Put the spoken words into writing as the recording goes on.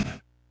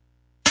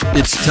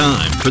It's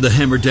time for the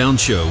Hammer Down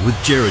Show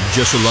with Jared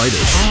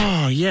Jessulitis.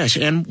 Oh, yes.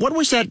 And what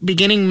was that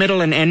beginning,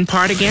 middle, and end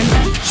part again?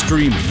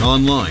 Streaming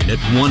online at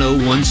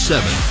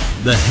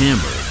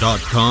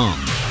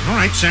 1017thehammer.com. All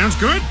right, sounds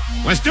good.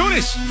 Let's do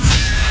this.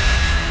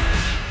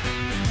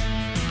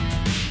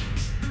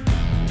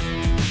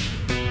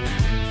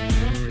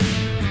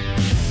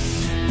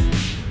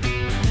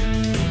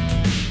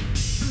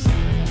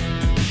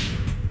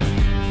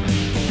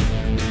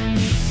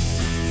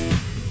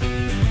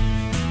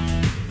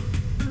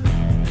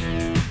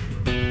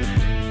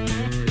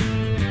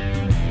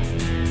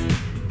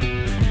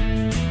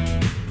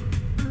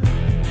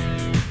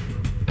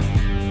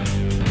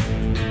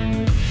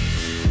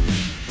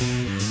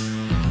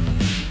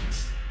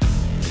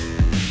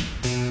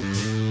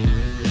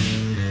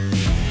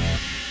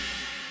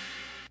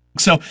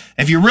 So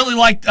if you really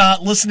like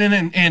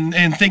listening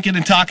and thinking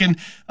and talking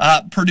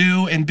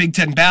Purdue and Big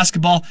Ten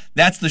basketball,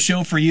 that's the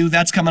show for you.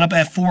 That's coming up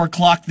at 4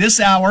 o'clock this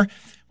hour.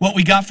 What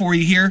we got for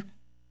you here,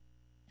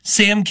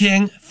 Sam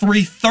King,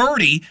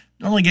 3:30.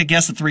 Normally get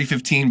guests at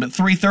 3:15, but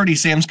 3:30,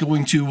 Sam's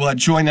going to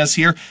join us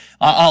here.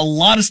 A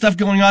lot of stuff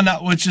going on,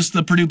 not with just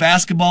the Purdue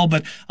basketball,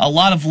 but a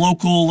lot of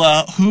local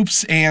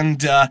hoops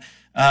and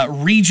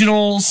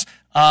regionals.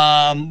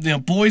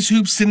 Boys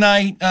hoops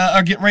tonight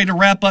are getting ready to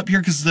wrap up here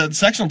because the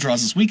sectional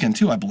draws this weekend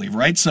too, I believe,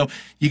 right? So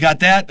you got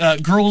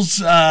that.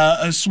 Girls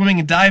swimming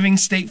and diving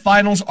state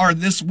finals are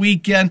this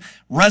weekend.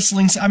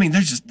 Wrestling, I mean,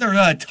 there's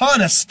a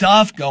ton of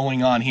stuff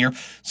going on here.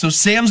 So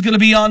Sam's going to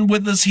be on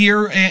with us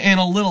here in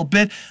a little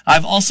bit.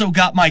 I've also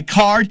got my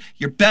card,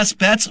 your best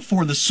bets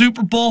for the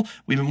Super Bowl.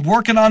 We've been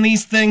working on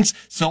these things,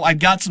 so I've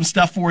got some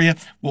stuff for you.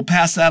 We'll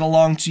pass that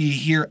along to you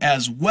here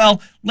as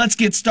well. Let's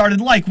get started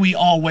like we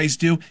always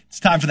do. It's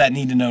time for that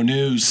Need to Know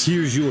News.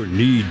 Here's your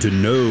Need to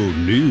Know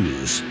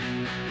News.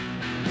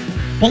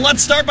 Well,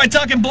 let's start by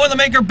talking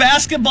Boilermaker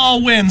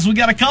basketball wins. We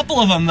got a couple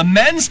of them. The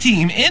men's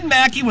team in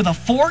Mackey with a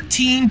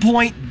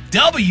 14-point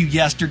W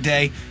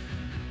yesterday.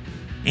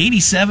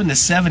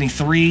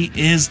 87-73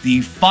 is the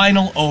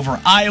final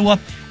over Iowa.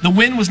 The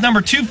win was number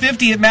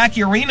 250 at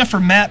Mackey Arena for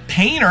Matt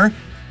Painter.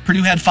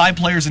 Purdue had 5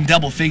 players in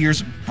double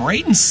figures.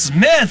 Braden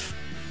Smith,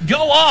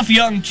 go off,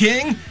 young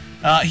king.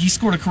 He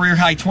scored a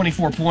career-high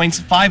 24 points,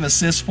 5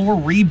 assists, 4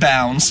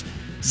 rebounds.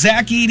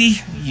 Zach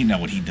Edey, you know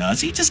what he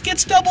does. He just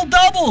gets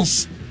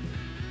double-doubles.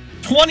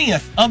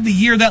 20th of the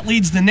year, that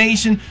leads the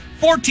nation.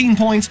 14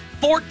 points,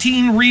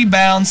 14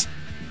 rebounds.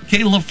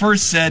 Caleb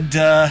First said,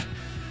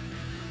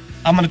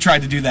 I'm going to try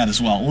to do that as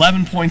well.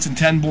 11 points and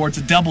 10 boards,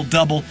 a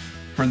double-double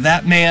for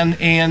that man.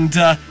 And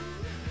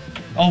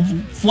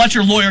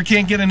Fletcher Lawyer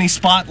can't get any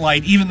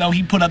spotlight, even though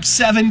he put up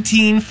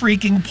 17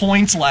 freaking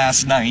points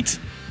last night.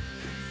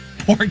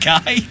 Poor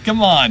guy,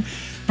 come on.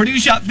 Purdue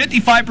shot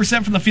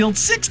 55% from the field,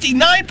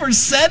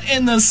 69%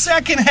 in the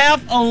second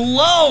half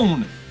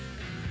alone.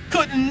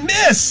 Couldn't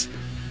miss.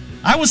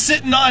 I was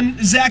sitting on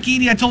Zach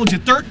Edey. I told you,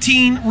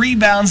 13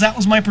 rebounds. That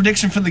was my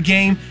prediction for the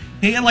game.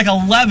 He had like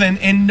 11,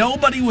 and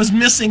nobody was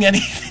missing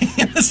anything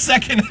in the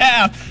second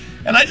half.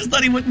 And I just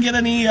thought he wouldn't get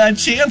any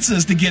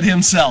chances to get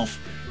himself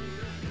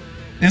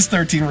his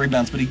 13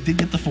 rebounds, but he did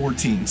get the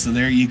 14, so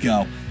there you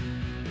go.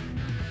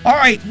 All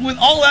right, with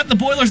all that, the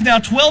Boilers now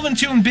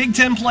 12-2 in Big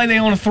Ten play. They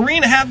own a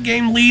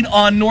 3.5-game lead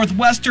on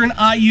Northwestern,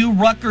 IU,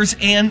 Rutgers,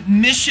 and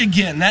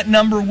Michigan. That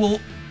number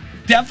will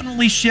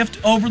definitely shift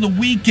over the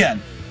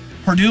weekend.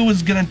 Purdue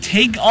is going to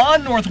take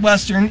on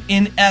Northwestern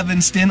in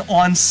Evanston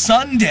on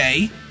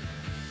Sunday.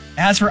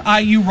 As for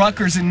IU,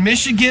 Rutgers, and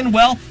Michigan,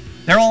 well,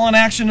 they're all in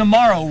action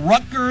tomorrow.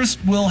 Rutgers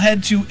will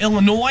head to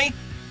Illinois,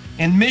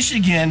 and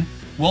Michigan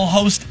will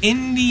host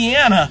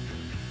Indiana.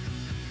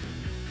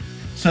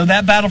 So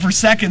that battle for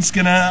second's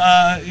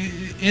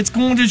it's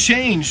going to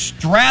change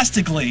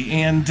drastically,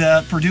 and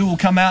Purdue will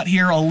come out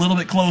here a little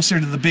bit closer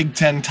to the Big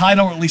Ten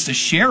title, or at least a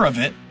share of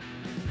it.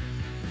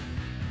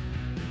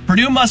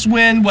 Purdue must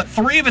win,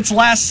 3 of its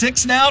last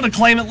 6 now to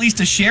claim at least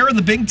a share of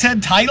the Big Ten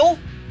title?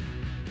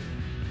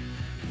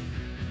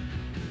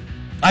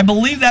 I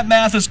believe that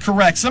math is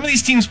correct. Some of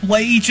these teams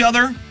play each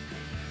other,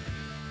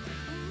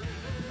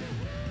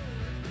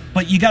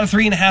 but you got a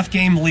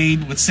 3.5-game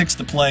lead with 6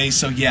 to play,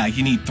 so yeah,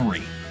 you need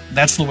 3.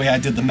 That's the way I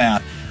did the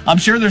math. I'm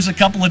sure there's a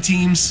couple of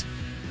teams.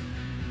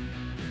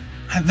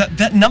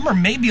 That number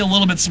may be a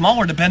little bit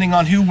smaller depending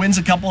on who wins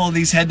a couple of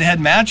these head-to-head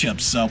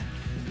matchups, so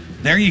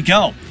there you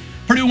go.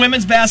 Purdue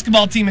women's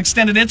basketball team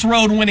extended its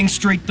road winning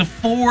streak to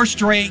 4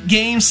 straight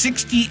games,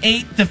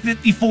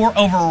 68-54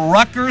 over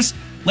Rutgers.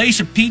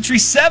 Laisha Petrie,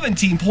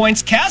 17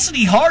 points.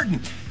 Cassidy Harden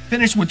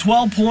finished with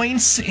 12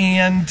 points,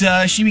 and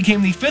she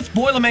became the 5th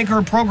Boilermaker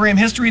in program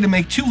history to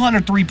make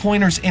 200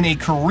 three-pointers in a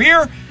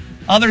career.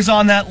 Others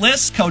on that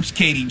list, Coach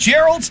Katie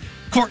Geralds,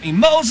 Courtney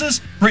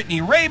Moses,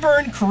 Brittany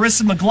Rayburn,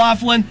 Carissa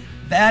McLaughlin.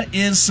 That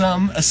is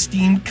some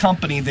esteemed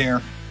company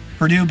there.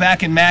 Purdue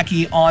back in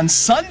Mackey on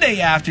Sunday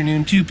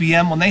afternoon, 2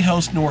 p.m. when they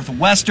host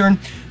Northwestern.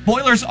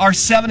 Boilers are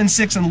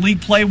 7-6 in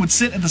league play, would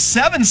sit at the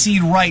 7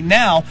 seed right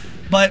now,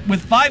 but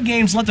with 5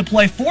 games left to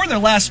play, 4 of their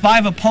last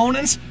 5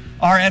 opponents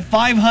are at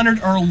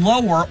 500 or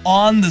lower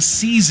on the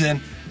season.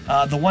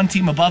 the one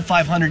team above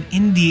 500,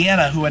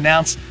 Indiana, who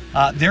announced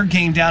their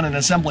game down in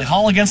Assembly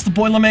Hall against the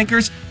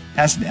Boilermakers,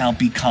 has now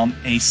become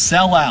a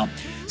sellout.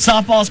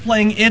 Softball is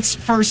playing its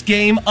first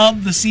game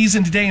of the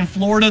season today in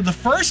Florida. The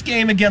first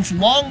game against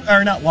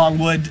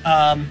Longwood.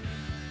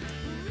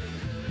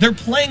 They're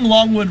playing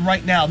Longwood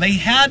right now. They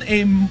had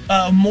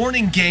a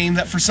morning game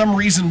that for some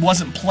reason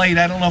wasn't played.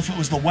 I don't know if it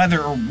was the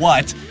weather or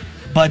what.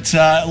 But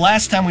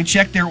last time we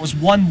checked there, it was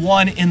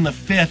 1-1 in the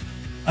 5th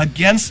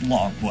against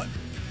Longwood.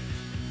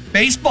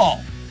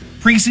 Baseball.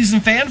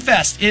 Preseason Fan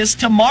Fest is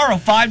tomorrow,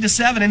 5 to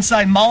 7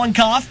 inside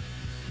Mollenkopf.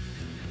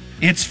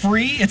 It's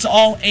free. It's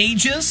all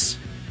ages.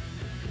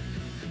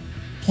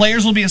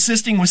 Players will be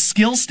assisting with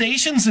skill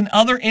stations and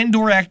other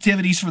indoor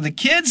activities for the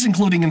kids,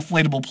 including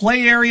inflatable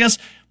play areas.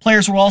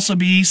 Players will also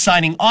be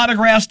signing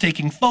autographs,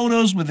 taking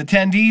photos with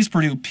attendees.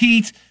 Purdue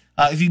Pete,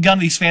 if you've gone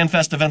to these Fan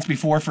Fest events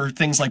before for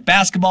things like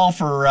basketball,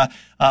 for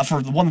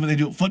the one that they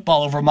do at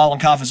football over at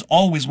Mollenkopf is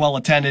always well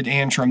attended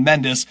and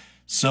tremendous.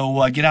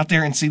 So get out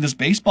there and see this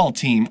baseball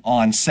team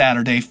on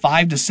Saturday,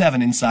 5 to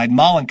 7 inside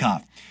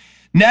Mollenkopf.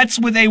 Nets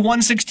with a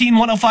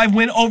 116-105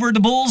 win over the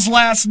Bulls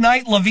last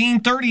night.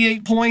 Levine,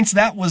 38 points.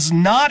 That was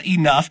not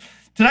enough.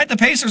 Tonight, the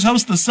Pacers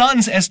host the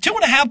Suns as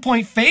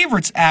 2.5-point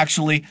favorites,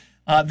 actually.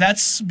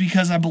 That's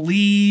because I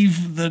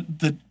believe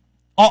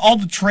all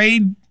the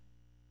trade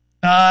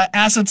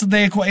assets that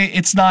they acquire,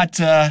 it's not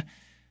set.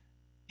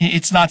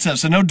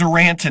 So no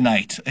Durant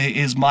tonight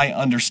is my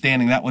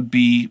understanding. That would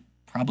be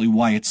probably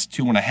why it's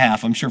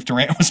 2.5. I'm sure if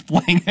Durant was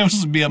playing, it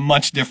would be a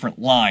much different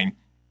line.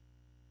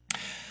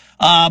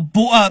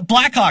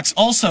 Blackhawks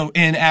also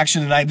in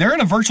action tonight. They're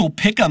in a virtual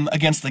pick'em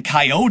against the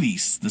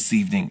Coyotes this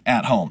evening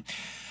at home.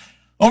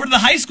 Over to the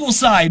high school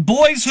side,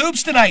 boys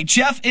hoops tonight.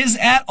 Jeff is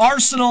at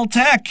Arsenal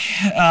Tech.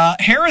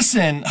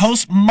 Harrison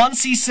hosts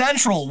Muncie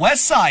Central.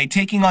 Westside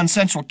taking on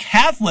Central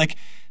Catholic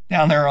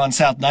down there on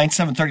South 9th,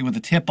 7:30 with a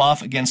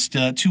tip-off against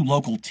two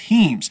local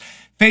teams.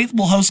 Faith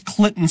will host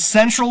Clinton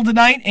Central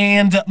tonight,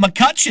 and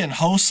McCutcheon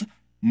hosts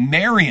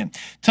Marion.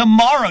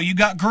 Tomorrow, you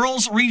got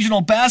girls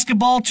regional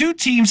basketball. Two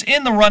teams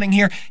in the running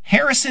here.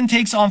 Harrison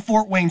takes on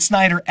Fort Wayne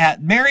Snyder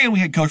at Marion.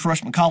 We had Coach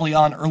Rush McCauley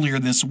on earlier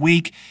this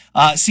week.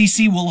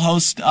 CC will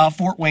host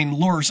Fort Wayne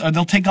Lures, or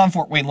they'll take on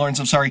Fort Wayne Lawrence,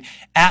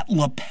 at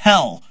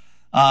LaPel.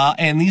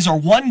 And these are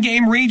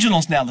one-game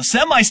regionals now. The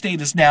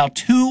semi-state is now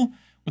 2,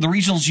 where the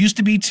regionals used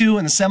to be 2,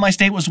 and the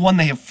semi-state was 1.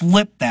 They have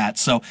flipped that.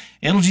 So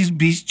it'll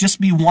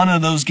just be one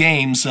of those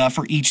games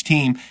for each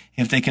team.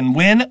 If they can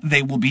win,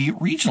 they will be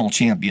regional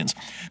champions.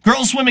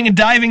 Girls swimming and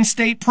diving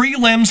state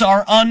prelims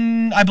are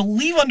I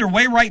believe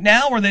underway right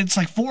now, or it's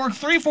like 4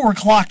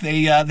 o'clock.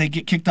 They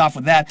get kicked off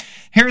with that.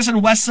 Harrison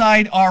and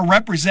Westside are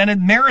represented.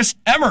 Maris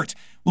Emmert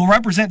will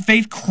represent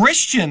Faith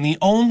Christian. The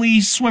only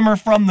swimmer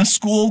from the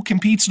school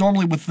competes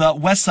normally with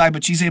Westside,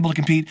 but she's able to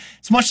compete.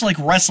 It's much like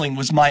wrestling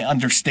was my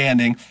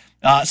understanding.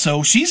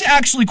 So she's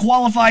actually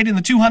qualified in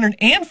the 200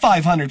 and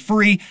 500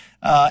 free.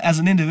 As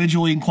an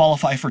individual, you can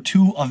qualify for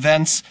 2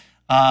 events,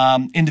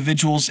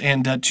 individuals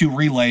and 2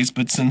 relays.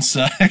 But since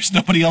there's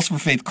nobody else for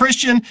Faith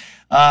Christian,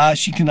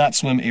 she cannot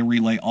swim a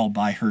relay all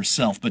by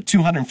herself. But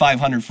 200 and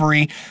 500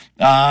 free,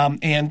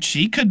 and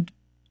she could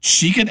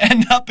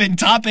end up in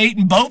top 8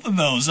 in both of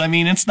those. I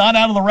mean, it's not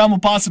out of the realm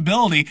of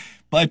possibility,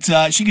 but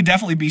she could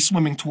definitely be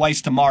swimming twice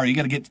tomorrow. You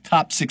got to get to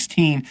top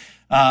 16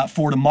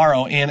 for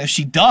tomorrow, and if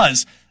she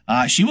does,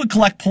 she would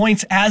collect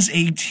points as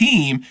a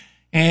team,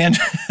 and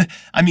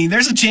I mean,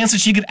 there's a chance that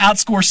she could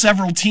outscore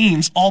several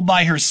teams all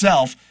by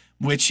herself,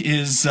 which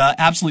is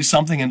absolutely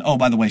something. And oh,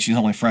 by the way, she's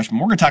only a freshman.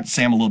 We're going to talk to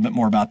Sam a little bit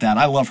more about that.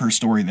 I love her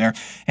story there.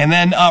 And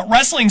then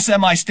wrestling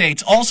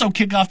semi-states also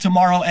kick off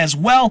tomorrow as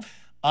well.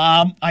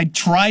 I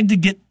tried to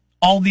get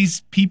all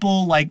these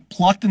people like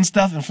plucked and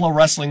stuff, and Flow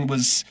Wrestling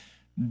was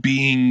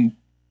being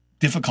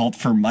difficult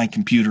for my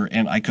computer,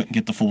 and I couldn't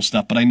get the full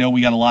stuff. But I know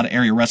we got a lot of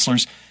area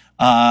wrestlers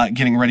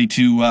getting ready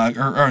to,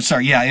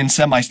 in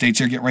semi-states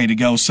here, get ready to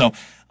go. So,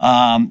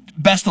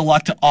 best of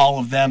luck to all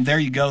of them. There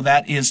you go.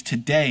 That is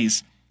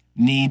today's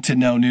Need to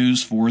Know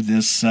news for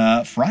this,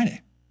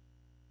 Friday.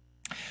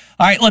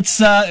 All right, let's,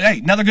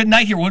 another good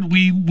night here.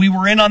 We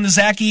were in on the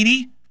Zach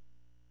Edey,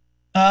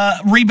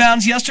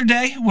 rebounds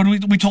yesterday.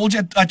 We told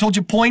you, I told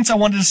you points. I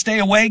wanted to stay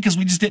away because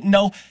we just didn't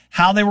know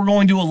how they were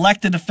going to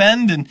elect to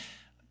defend. And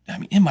I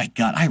mean, in my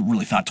gut, I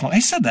really thought 20, I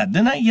said that,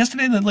 didn't I,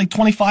 yesterday, that like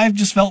 25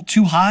 just felt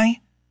too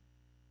high?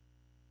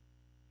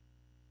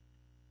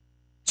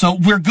 So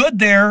we're good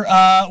there.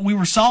 We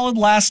were solid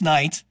last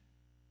night.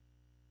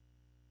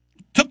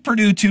 Took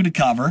Purdue 2 to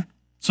cover.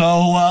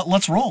 So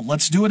let's roll.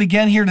 Let's do it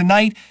again here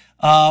tonight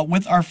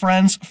with our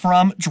friends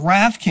from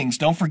DraftKings.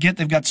 Don't forget,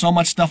 they've got so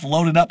much stuff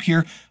loaded up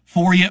here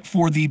for you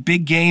for the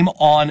big game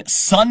on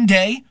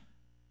Sunday.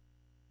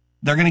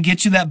 They're going to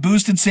get you that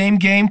boosted same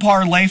game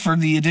parlay for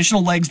the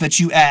additional legs that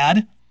you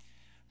add.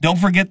 Don't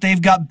forget,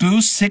 they've got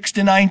boosts 6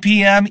 to 9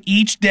 p.m.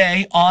 each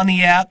day on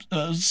the app.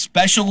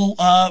 Special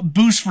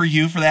boost for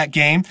you for that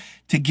game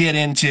to get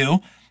into.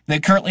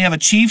 They currently have a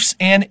Chiefs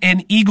and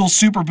an Eagles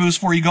super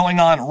boost for you going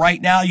on right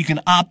now. You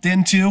can opt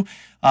into.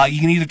 You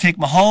can either take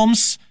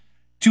Mahomes,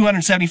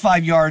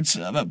 275 yards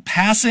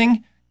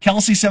passing,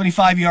 Kelsey,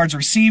 75 yards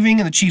receiving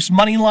in the Chiefs'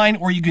 money line,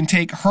 or you can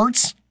take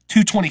Hurts,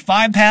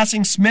 225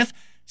 passing, Smith,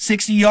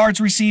 60 yards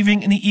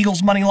receiving in the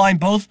Eagles' money line,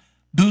 both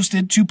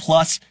boosted to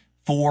plus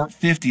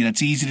 450.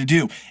 That's easy to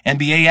do.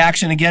 NBA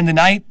action again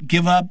tonight.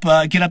 Get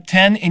up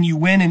 10 and you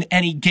win in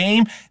any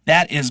game.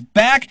 That is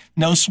back.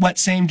 No sweat,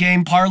 same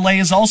game parlay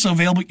is also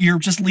available. You're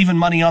just leaving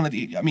money on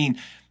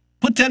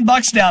put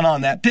 $10 down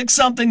on that. Pick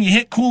something, you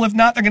hit cool. If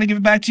not, they're going to give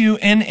it back to you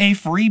in a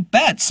free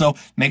bet. So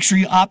make sure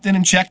you opt in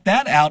and check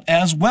that out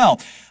as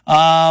well.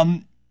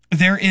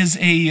 There is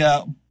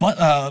a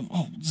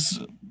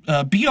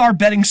BR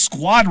betting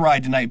squad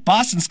ride tonight.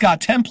 Boston Scott,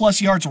 10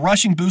 plus yards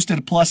rushing, boosted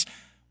to plus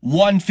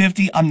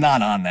 150. I'm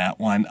not on that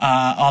one.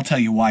 I'll tell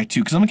you why too,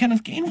 because I'm a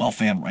Kenneth Gainwell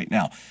fan right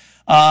now.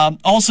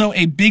 Also,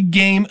 a big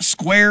game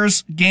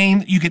Squares game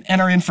that you can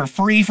enter in for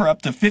free for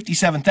up to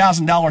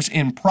 $57,000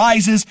 in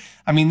prizes.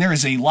 I mean, there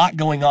is a lot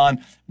going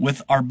on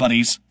with our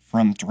buddies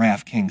from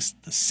DraftKings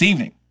this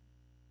evening.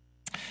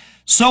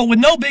 So with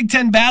no Big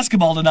Ten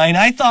basketball tonight,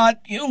 I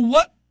thought,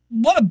 what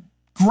a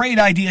great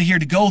idea here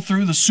to go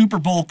through the Super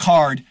Bowl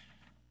card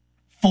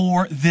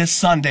for this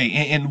Sunday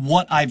and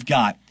what I've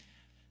got.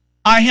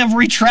 I have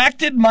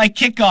retracted my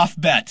kickoff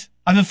bet.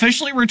 I've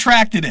officially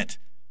retracted it.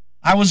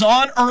 I was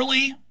on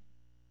early,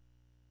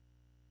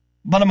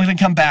 but I'm going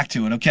to come back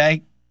to it,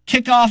 okay?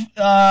 Kickoff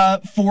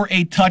for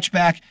a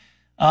touchback.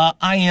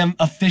 I am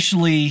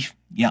officially,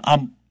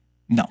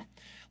 no.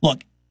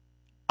 Look,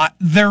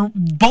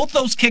 both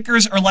those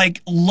kickers are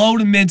like low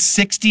to mid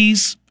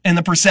 60s in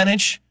the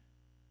percentage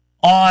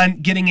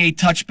on getting a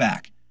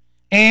touchback.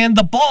 And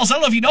the balls, I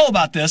don't know if you know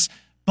about this,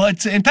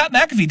 and Pat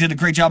McAfee did a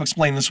great job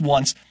explaining this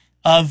once,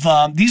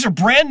 these are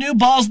brand new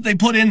balls that they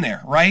put in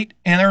there, right?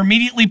 And they're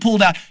immediately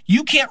pulled out.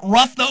 You can't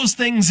rough those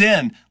things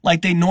in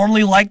like they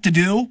normally like to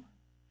do.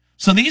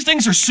 So these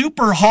things are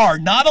super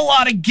hard, not a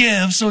lot of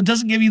give, so it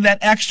doesn't give you that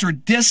extra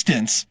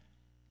distance.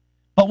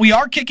 But we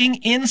are kicking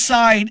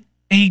inside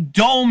a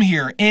dome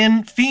here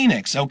in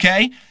Phoenix,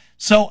 okay?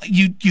 So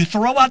you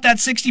throw out that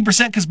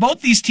 60% because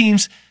both these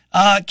teams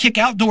kick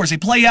outdoors. They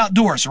play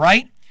outdoors,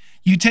 right?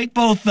 You take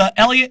both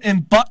Elliott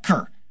and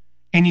Butker,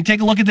 and you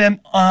take a look at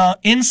them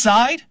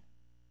inside,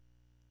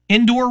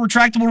 indoor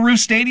retractable roof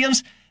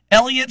stadiums.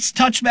 Elliott's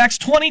touchbacks,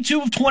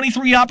 22 of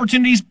 23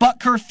 opportunities.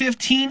 Butker,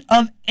 15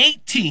 of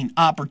 18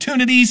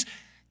 opportunities.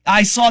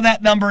 I saw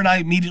that number and I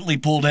immediately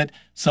pulled it,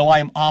 so I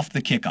am off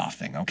the kickoff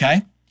thing,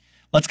 okay?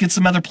 Let's get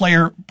some other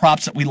player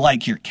props that we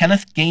like here.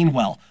 Kenneth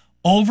Gainwell,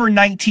 over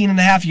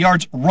 19.5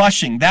 yards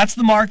rushing. That's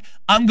the mark.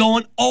 I'm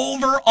going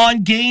over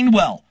on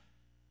Gainwell.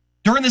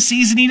 During the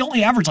season, he'd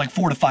only averaged like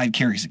 4 to 5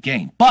 carries a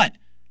game, but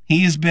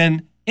he has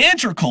been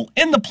integral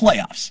in the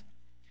playoffs.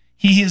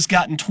 He has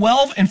gotten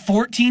 12 and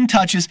 14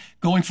 touches,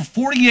 going for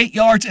 48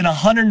 yards and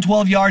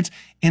 112 yards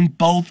in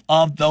both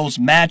of those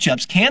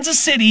matchups. Kansas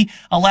City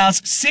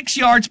allows 6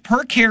 yards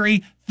per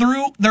carry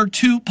through their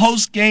 2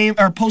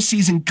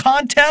 postseason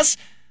contests.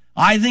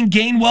 I think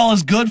Gainwell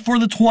is good for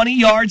the 20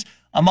 yards.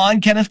 I'm on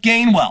Kenneth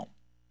Gainwell.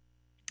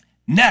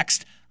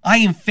 Next, I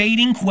am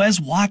fading Quez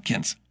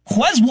Watkins.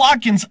 Quez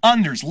Watkins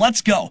unders.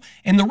 Let's go.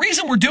 And the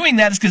reason we're doing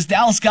that is because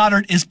Dallas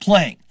Goedert is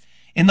playing.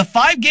 In the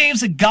 5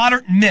 games that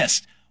Goddard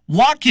missed,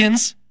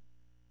 Watkins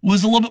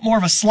was a little bit more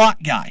of a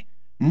slot guy.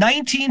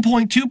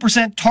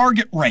 19.2%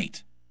 target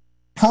rate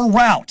per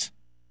route.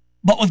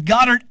 But with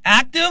Goddard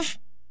active,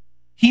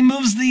 he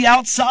moves the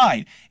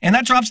outside. And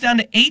that drops down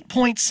to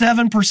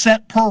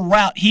 8.7% per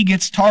route he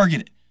gets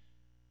targeted.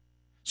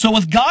 So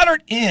with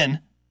Goddard in,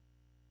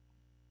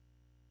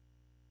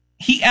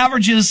 he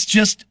averages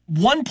just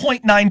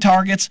 1.9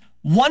 targets,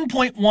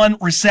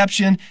 1.1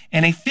 reception,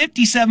 and a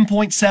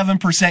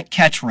 57.7%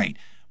 catch rate.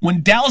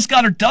 When Dallas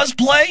Goedert does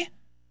play,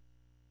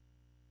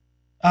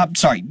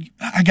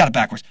 I got it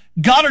backwards.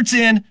 Goddard's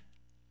in,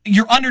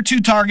 you're under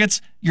 2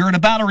 targets, you're at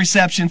about a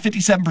reception,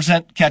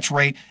 57% catch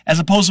rate, as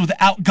opposed to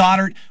without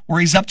Goddard, where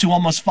he's up to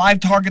almost 5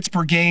 targets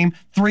per game,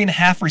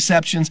 3.5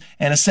 receptions,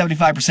 and a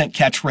 75%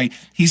 catch rate.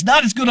 He's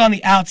not as good on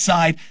the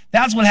outside.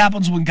 That's what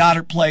happens when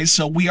Goddard plays.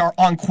 So we are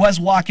on Quez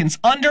Watkins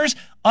unders,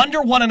 under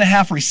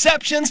 1.5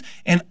 receptions,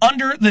 and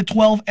under the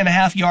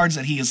 12.5 yards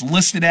that he is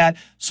listed at.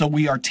 So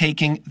we are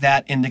taking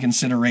that into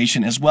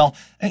consideration as well.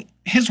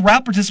 His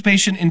route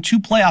participation in 2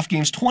 playoff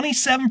games,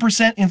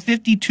 27% and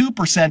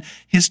 52%.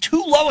 His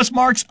 2 lowest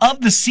marks of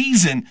the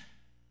season.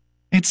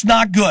 It's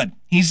not good.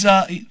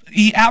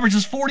 He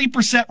averages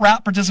 40%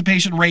 route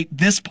participation rate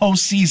this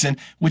postseason,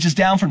 which is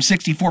down from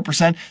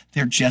 64%.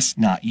 They're just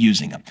not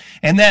using him.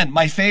 And then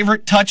my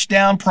favorite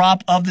touchdown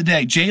prop of the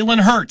day,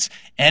 Jalen Hurts,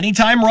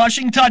 anytime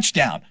rushing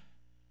touchdown.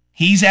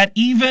 He's at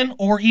even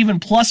or even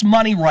plus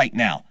money right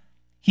now.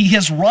 He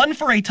has run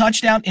for a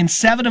touchdown in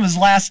 7 of his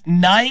last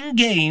 9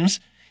 games.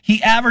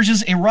 He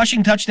averages a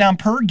rushing touchdown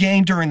per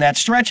game during that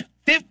stretch.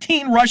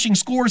 15 rushing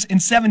scores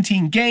in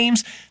 17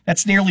 games.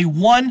 That's nearly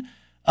 1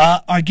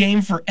 a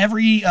game for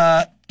every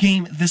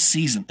game this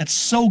season. That's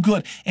so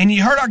good. And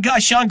you heard our guy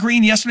Sean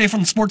Green yesterday from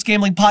the Sports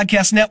Gambling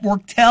Podcast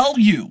Network tell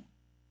you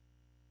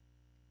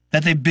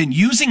that they've been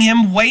using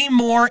him way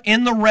more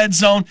in the red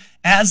zone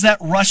as that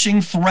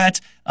rushing threat.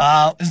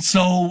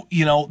 So,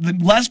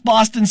 less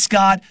Boston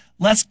Scott,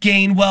 less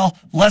Gainwell,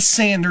 less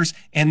Sanders,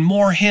 and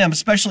more him,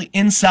 especially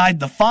inside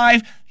the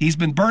 5. He's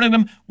been burning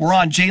them. We're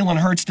on Jalen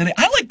Hurts today.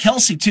 I like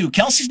Kelsey, too.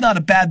 Kelsey's not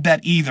a bad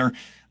bet either.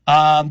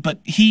 But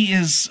he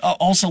is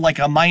also like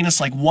a minus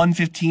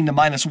 115 to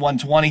minus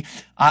 120.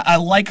 I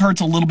like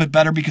Hurts a little bit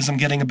better because I'm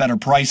getting a better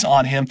price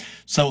on him.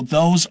 So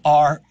those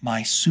are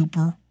my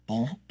Super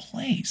Bowl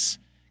plays.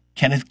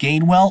 Kenneth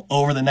Gainwell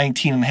over the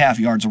 19.5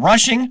 yards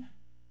rushing.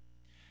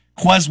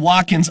 Quez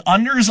Watkins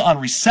unders on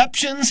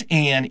receptions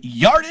and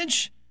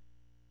yardage.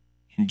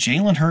 And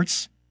Jalen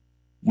Hurts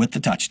with the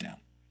touchdown.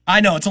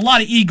 I know, it's a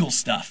lot of Eagles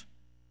stuff.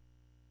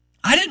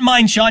 I didn't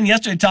mind Sean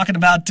yesterday talking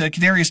about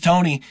Kadarius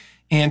Toney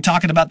and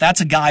talking about that's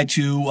a guy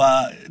to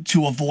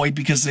avoid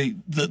because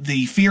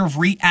the fear of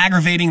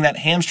re-aggravating that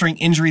hamstring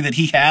injury that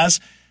he has.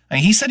 I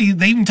mean, he said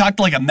they even talked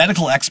to like a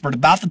medical expert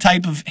about the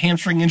type of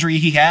hamstring injury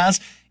he has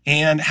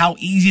and how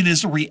easy it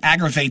is to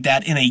re-aggravate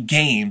that in a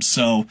game.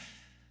 So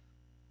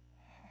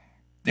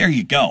there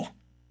you go.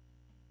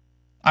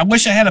 I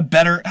wish I had a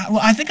better.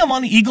 I think I'm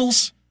on the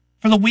Eagles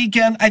for the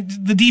weekend.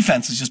 The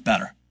defense is just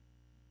better.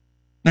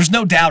 There's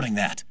no doubting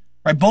that,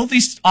 right? Both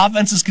these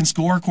offenses can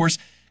score. Of course,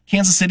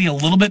 Kansas City a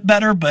little bit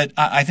better, but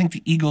I think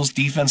the Eagles'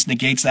 defense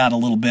negates that a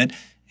little bit,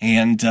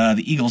 and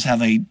the Eagles I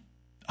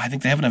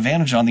think they have an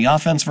advantage on the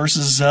offense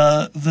versus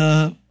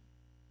the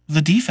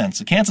defense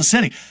of Kansas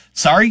City.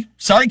 Sorry,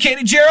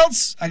 Katie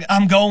Geralds.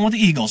 I'm going with the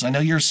Eagles. I know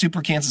you're a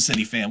super Kansas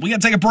City fan. We got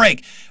to take a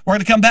break. We're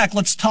going to come back.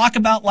 Let's talk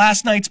about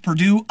last night's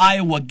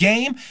Purdue-Iowa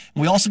game.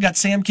 We also got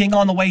Sam King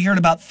on the way here at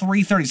about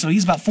 3:30, so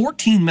he's about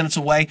 14 minutes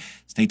away.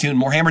 Stay tuned.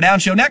 More Hammer Down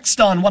Show next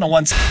on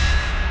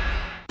 101.7.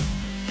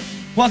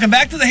 Welcome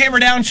back to the Hammer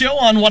Down Show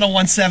on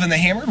 101.7 The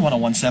Hammer,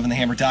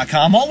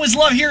 101.7thehammer.com. Always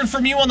love hearing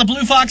from you on the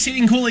Blue Fox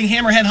Heating Cooling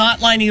Hammerhead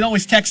Hotline. You can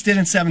always text in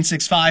at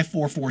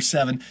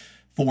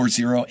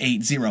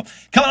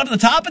 765-447-4080. Coming up at the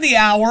top of the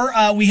hour,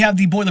 we have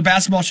the Boiler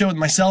Basketball Show with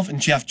myself and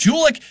Jeff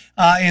Julik,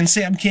 and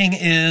Sam King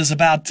is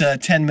about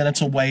 10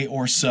 minutes away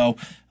or so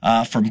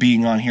from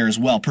being on here as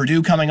well.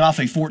 Purdue coming off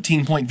a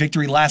 14-point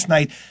victory last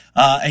night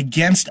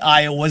against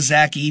Iowa.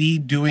 Zach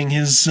Edey doing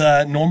his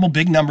normal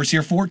big numbers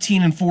here,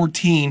 14 and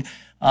 14.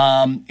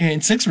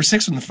 And 6 for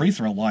 6 from the free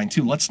throw line,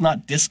 too. Let's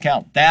not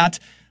discount that.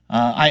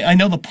 I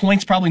know the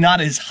points probably not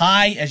as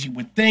high as you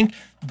would think,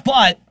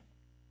 but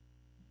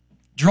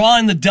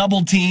drawing the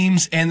double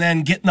teams and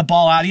then getting the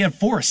ball out. He had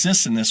 4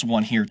 assists in this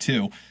one here,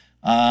 too.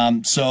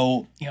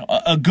 So,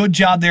 a good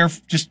job there.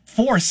 Just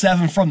 4 of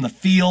 7 from the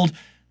field.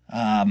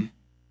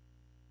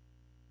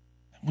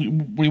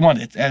 We won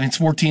it, and it's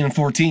 14 and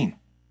 14.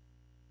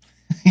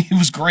 It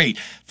was great.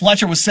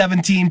 Fletcher was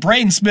 17.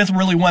 Braden Smith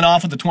really went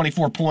off with the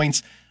 24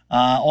 points.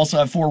 Also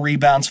had 4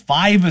 rebounds,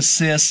 5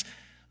 assists.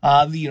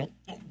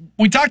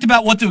 We talked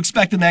about what to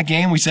expect in that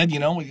game. We said,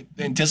 we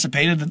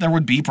anticipated that there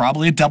would be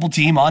probably a double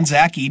team on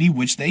Zach Edey,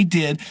 which they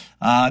did.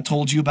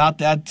 Told you about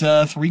that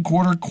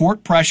 3-quarter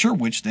court pressure,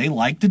 which they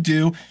like to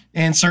do,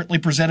 and certainly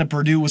presented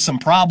Purdue with some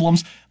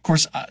problems. Of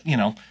course,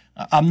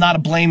 I'm not a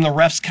blame the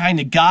refs kind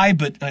of guy,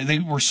 but they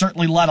were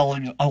certainly let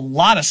a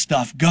lot of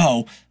stuff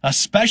go,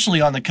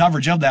 especially on the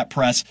coverage of that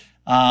press.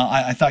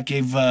 I thought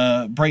gave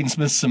Braden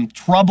Smith some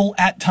trouble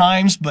at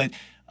times, but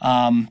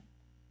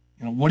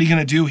what are you going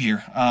to do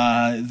here?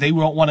 They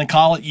won't want to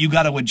call it. You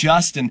got to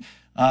adjust, and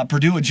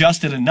Purdue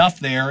adjusted enough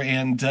there.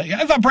 And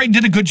I thought Braden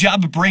did a good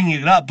job of bringing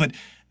it up, but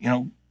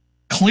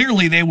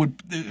clearly there were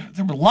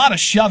a lot of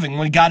shoving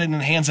when he got it in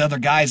the hands of other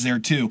guys there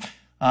too.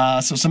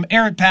 So some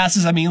errant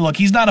passes. I mean, look,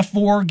 he's not a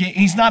 5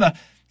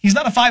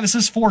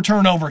 assist 4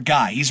 turnover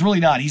guy. He's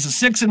really not. He's a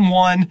 6 and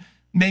 1,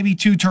 maybe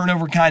 2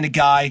 turnover kind of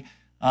guy.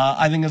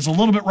 I think it was a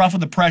little bit rough with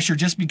the pressure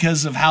just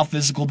because of how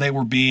physical they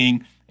were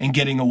being and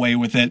getting away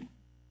with it.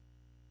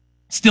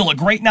 Still a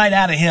great night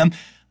out of him.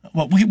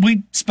 Well,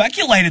 we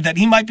speculated that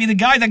he might be the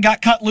guy that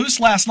got cut loose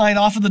last night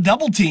off of the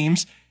double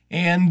teams.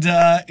 And,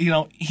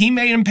 he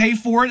made him pay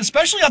for it,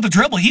 especially off the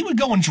dribble. He would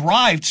go and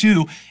drive,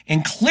 too.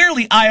 And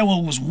clearly Iowa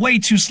was way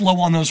too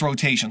slow on those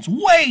rotations.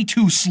 Way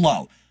too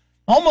slow.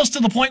 Almost to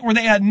the point where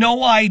they had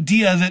no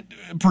idea that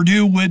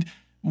Purdue would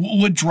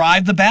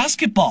drive the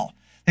basketball.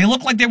 They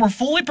looked like they were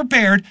fully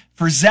prepared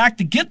for Zach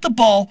to get the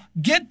ball,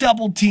 get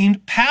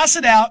double-teamed, pass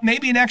it out,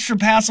 maybe an extra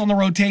pass on the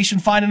rotation,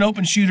 find an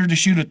open shooter to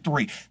shoot a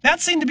 3.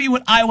 That seemed to be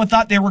what Iowa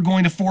thought they were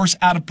going to force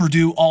out of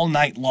Purdue all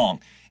night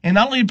long. And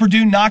not only did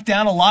Purdue knock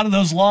down a lot of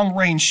those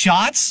long-range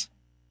shots,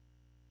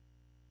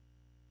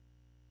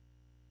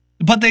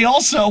 but they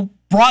also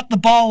brought the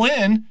ball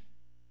in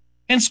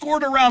and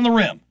scored around the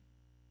rim.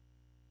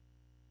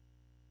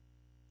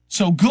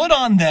 So good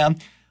on them.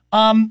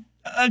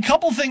 A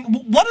couple things.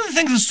 One of the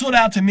things that stood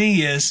out to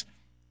me is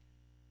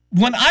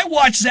when I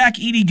watched Zach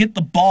Edey get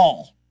the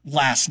ball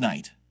last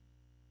night,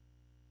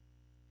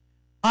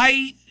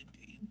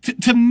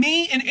 to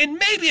me, and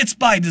maybe it's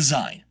by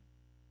design.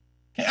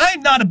 Okay,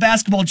 I'm not a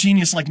basketball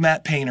genius like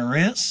Matt Painter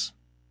is.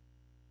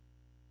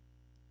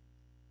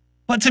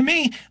 But to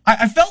me,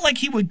 I felt like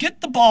he would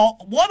get the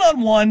ball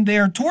one-on-one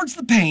there towards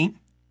the paint,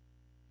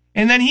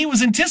 And then he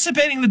was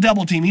anticipating the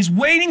double team. He's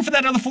waiting for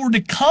that other forward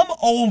to come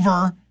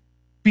over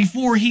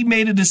before he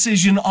made a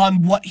decision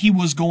on what he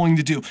was going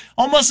to do.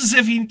 Almost as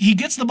if he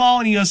gets the ball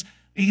and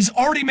he's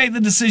already made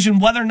the decision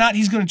whether or not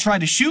he's going to try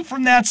to shoot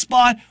from that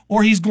spot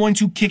or he's going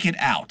to kick it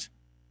out.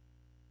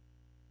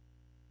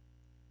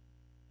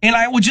 And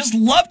I would just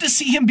love to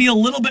see him be a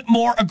little bit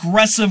more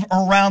aggressive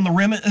around the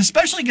rim,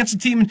 especially against a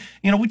team.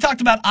 We talked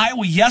about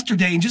Iowa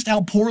yesterday and just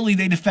how poorly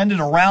they defended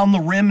around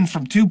the rim and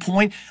from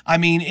 2-point. I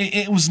mean,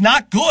 it was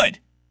not good.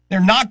 They're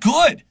not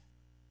good.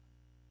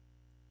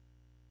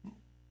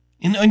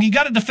 And you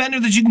got a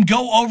defender that you can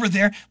go over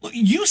there. Look,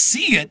 you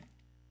see it.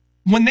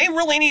 When they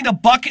really need a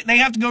bucket and they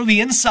have to go to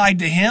the inside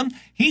to him,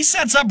 he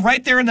sets up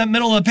right there in the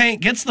middle of the paint,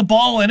 gets the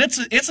ball, and it's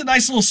a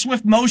nice little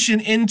swift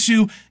motion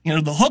into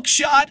the hook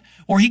shot,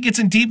 or he gets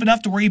in deep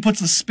enough to where he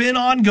puts the spin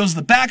on, goes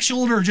the back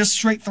shoulder, or just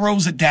straight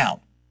throws it down.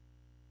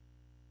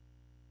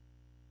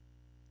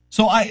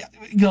 So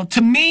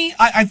to me,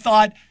 I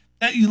thought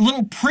a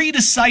little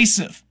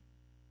pre-decisive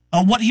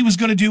of what he was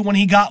going to do when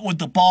he got with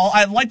the ball.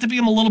 I'd like to be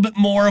him a little bit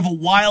more of a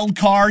wild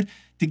card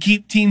to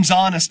keep teams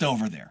honest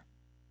over there.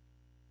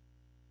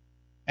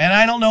 And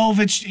I don't know if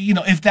it's,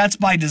 if that's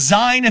by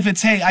design, if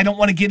it's, hey, I don't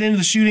want to get into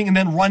the shooting and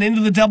then run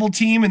into the double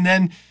team and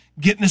then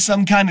get into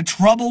some kind of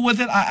trouble with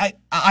it.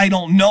 I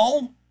don't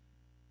know.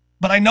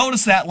 But I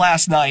noticed that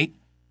last night.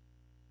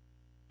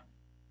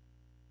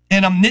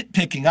 And I'm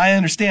nitpicking. I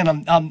understand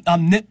I'm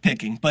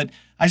nitpicking, but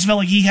I just felt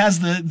like he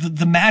has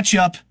the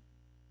matchup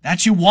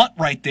that you want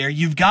right there.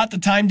 You've got the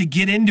time to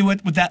get into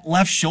it with that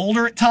left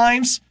shoulder at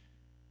times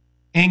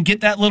and get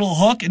that little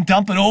hook and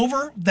dump it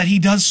over that he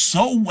does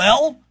so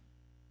well.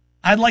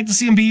 I'd like to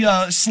see him be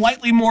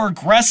slightly more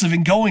aggressive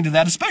in going to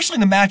that, especially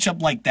in a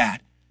matchup like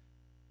that.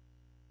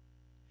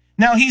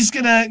 Now, he's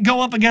going to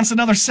go up against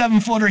another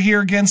 7-footer here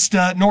against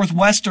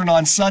Northwestern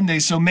on Sunday,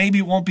 so maybe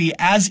it won't be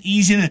as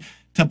easy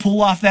to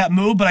pull off that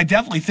move, but I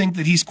definitely think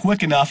that he's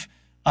quick enough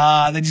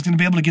that he's going to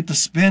be able to get the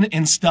spin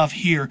and stuff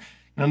here.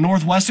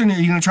 Northwestern, are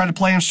you going to try to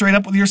play him straight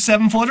up with your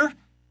 7-footer?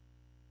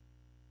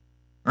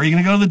 Or are you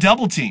going to go to the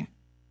double team?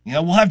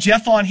 We'll have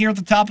Jeff on here at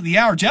the top of the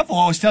hour. Jeff will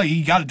always tell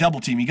you got to double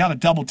team. You got to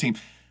double team.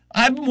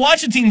 I've been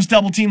watching teams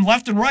double team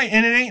left and right,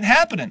 and it ain't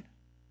happening.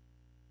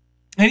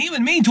 And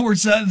even me,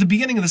 towards the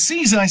beginning of the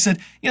season, I said,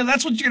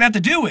 that's what you're going to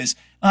have to do is,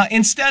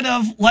 instead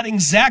of letting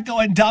Zach go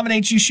ahead and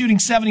dominate you shooting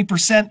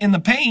 70% in the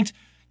paint,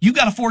 you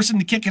got to force him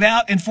to kick it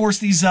out and force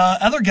these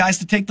other guys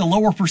to take the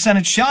lower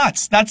percentage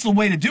shots. That's the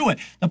way to do it.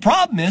 The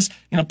problem is,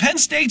 Penn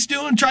State's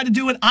tried to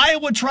do it.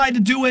 Iowa tried to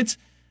do it.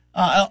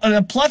 And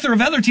a plethora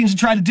of other teams have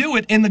tried to do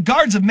it, and the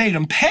guards have made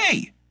them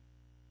pay.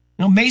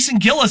 Mason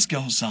Gillis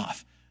goes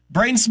off.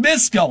 Braden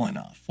Smith's going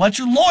off.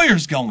 Fletcher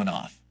Lawyer's going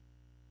off.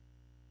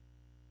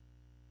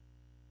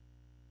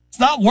 It's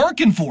not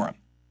working for him.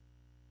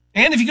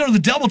 And if you go to the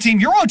double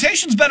team, your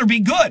rotations better be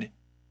good.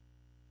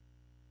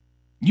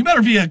 You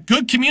better be a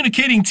good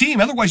communicating team.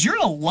 Otherwise, you're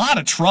in a lot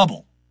of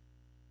trouble.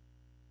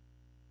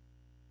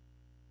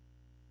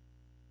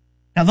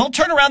 Now, they'll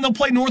turn around. They'll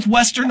play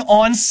Northwestern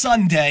on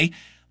Sunday.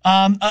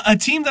 A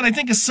team that I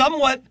think is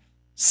somewhat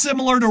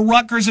similar to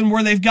Rutgers and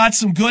where they've got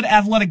some good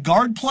athletic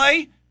guard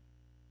play.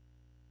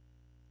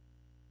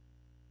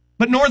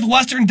 But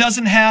Northwestern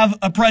doesn't have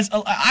a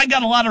I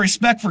got a lot of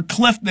respect for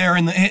Cliff there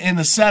in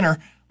the center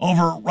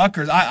over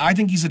Rutgers. I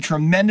think he's a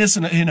tremendous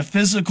and a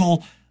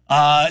physical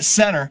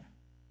center.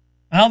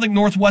 I don't think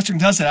Northwestern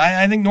does that.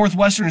 I think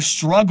Northwestern has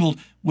struggled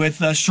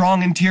with a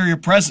strong interior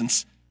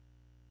presence.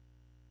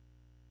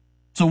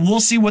 So we'll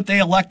see what they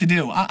elect to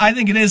do. I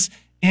think it is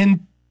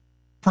in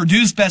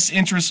Purdue's best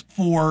interest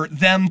for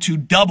them to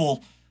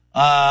double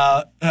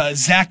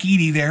Zach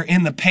Edey there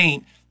in the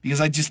paint,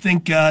 because I just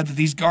think that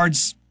these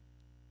guards,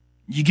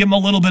 you give them a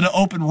little bit of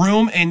open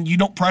room and you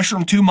don't pressure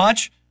them too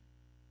much,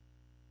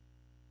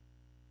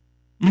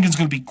 I think it's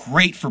going to be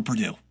great for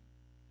Purdue.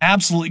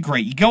 Absolutely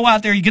great. You go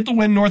out there, you get the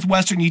win,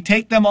 Northwestern, you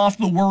take them off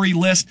the worry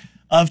list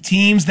of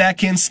teams that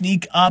can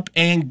sneak up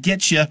and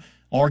get you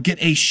or get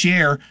a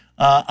share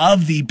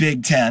of the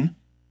Big Ten.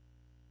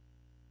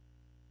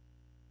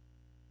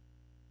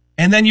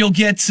 And then you'll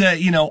get,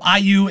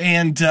 IU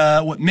and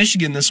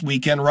Michigan this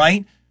weekend,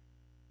 right?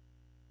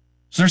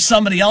 So there's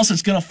somebody else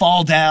that's going to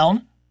fall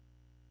down.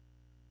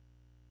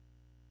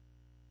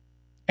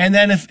 And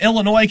then if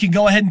Illinois can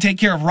go ahead and take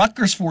care of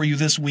Rutgers for you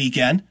this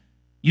weekend,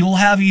 you'll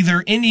have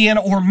either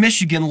Indiana or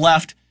Michigan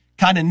left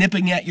kind of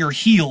nipping at your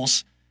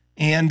heels,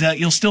 and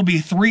you'll still be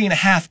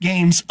 3.5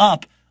 games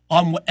up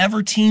on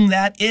whatever team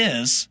that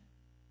is.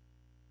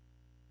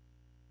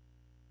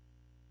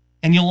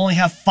 And you'll only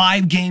have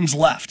 5 games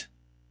left.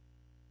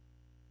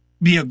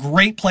 Be a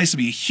great place to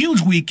be. A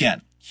huge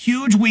weekend,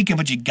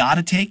 but you got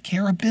to take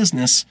care of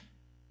business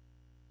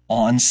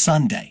on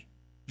Sunday.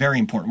 Very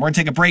important. We're going to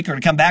take a break. We're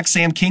going to come back.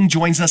 Sam King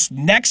joins us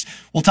next.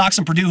 We'll talk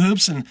some Purdue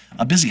hoops and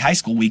a busy high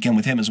school weekend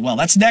with him as well.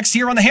 That's next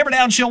here on the Hammer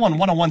Down Show on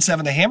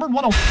 101.7 The Hammer.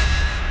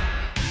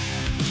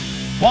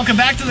 Welcome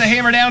back to the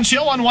Hammer Down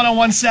Show on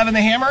 101.7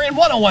 The Hammer and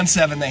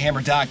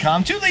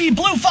 101.7thehammer.com. To the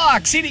Blue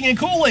Fox Heating and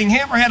Cooling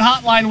Hammerhead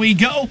Hotline we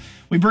go.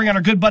 We bring on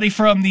our good buddy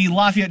from the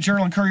Lafayette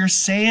Journal and Courier,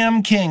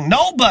 Sam King.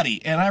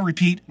 Nobody, and I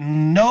repeat,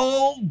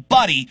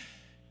 nobody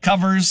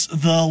covers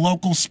the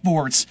local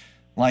sports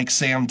like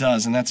Sam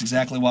does, and that's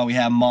exactly why we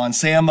have him on.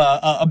 Sam,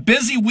 a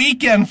busy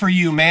weekend for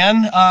you,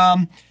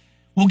 man.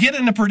 We'll get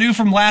into Purdue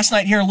from last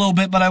night here in a little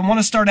bit, but I want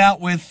to start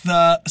out with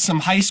some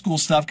high school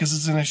stuff because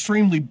it's an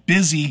extremely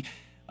busy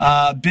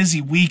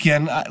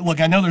weekend. Look,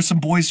 I know there's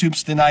some boys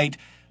hoops tonight,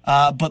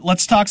 but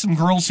let's talk some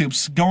girls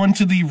hoops. Going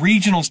to the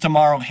regionals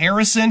tomorrow.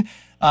 Harrison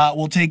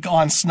will take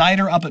on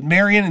Snyder up at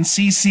Marion, and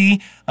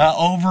CC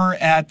over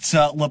at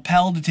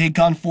LaPel to take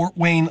on Fort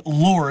Wayne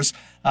Lures.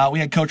 We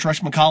had Coach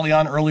Rush McCauley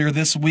on earlier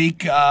this week.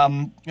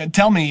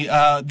 Tell me,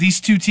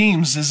 these two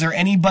teams, is there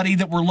anybody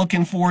that we're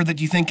looking for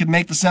that you think could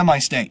make the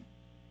semi-state?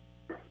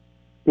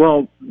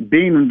 Well,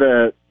 being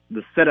the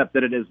setup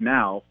that it is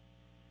now,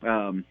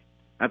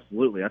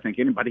 absolutely. I think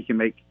anybody can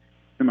make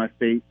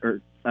semi-state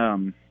or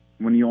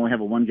when you only have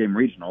a one-game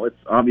regional. It's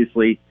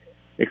obviously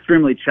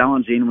extremely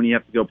challenging when you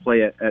have to go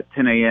play at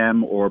 10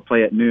 a.m. or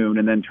play at noon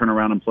and then turn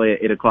around and play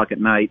at 8 o'clock at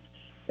night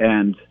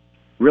and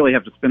really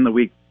have to spend the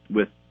week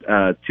with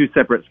two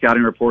separate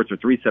scouting reports or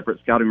three separate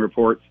scouting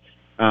reports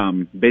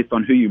based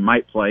on who you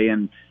might play,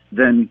 and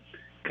then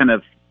kind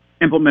of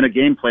implement a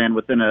game plan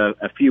within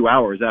a few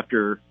hours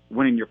after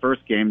winning your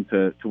first game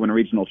to win a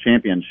regional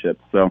championship.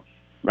 So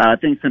I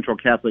think Central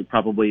Catholic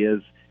probably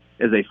is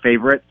a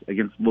favorite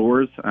against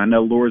Lures. I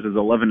know Lures is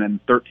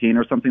 11-13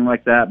 or something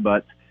like that,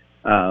 but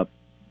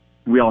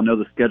we all know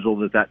the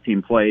schedule that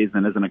team plays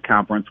and is in a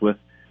conference with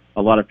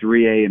a lot of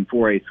 3A and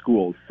 4A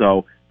schools.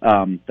 So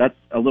that's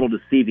a little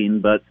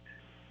deceiving, but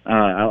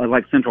I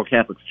like Central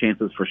Catholic's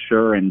chances for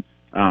sure, and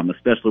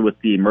especially with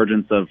the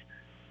emergence of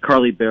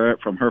Carly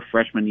Barrett from her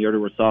freshman year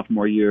to her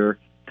sophomore year,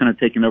 kind of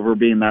taking over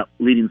being that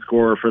leading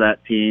scorer for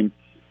that team,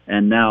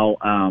 and now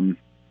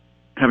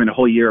having a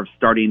whole year of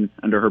starting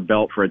under her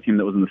belt for a team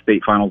that was in the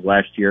state finals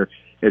last year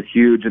is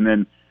huge. And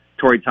then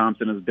Tori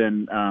Thompson has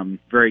been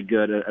very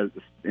good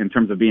in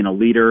terms of being a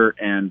leader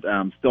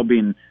and still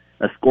being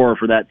a scorer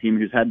for that team,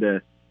 who's had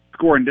to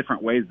score in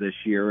different ways this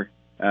year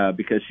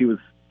because she was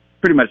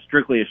pretty much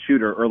strictly a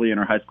shooter early in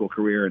her high school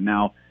career, and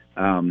now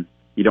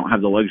you don't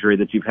have the luxury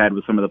that you've had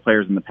with some of the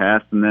players in the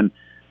past. And then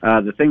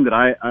the thing that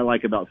I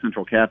like about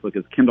Central Catholic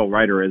is Kendall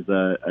Ryder is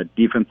a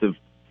defensive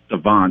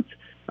savant.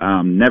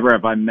 Never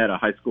have I met a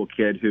high school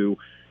kid who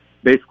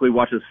basically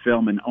watches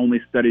film and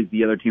only studies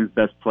the other team's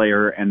best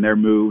player and their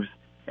moves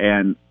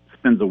and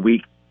spends a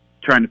week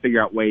trying to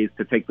figure out ways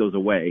to take those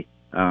away.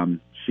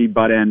 She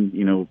bought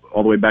in,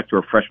 all the way back to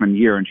her freshman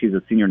year, and she's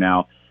a senior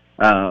now,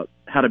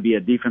 how to be a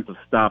defensive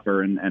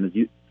stopper and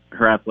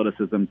her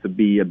athleticism to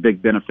be a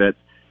big benefit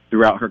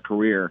throughout her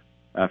career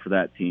for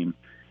that team.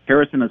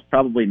 Harrison is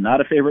probably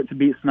not a favorite to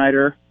beat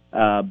Snyder,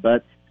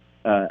 but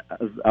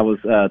I was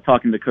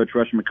talking to Coach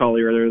Rush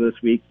McCauley earlier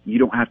this week. You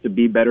don't have to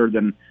be better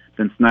than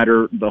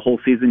Snyder the whole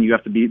season. You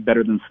have to be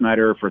better than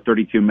Snyder for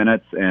 32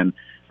 minutes, and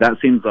that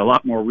seems a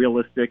lot more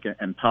realistic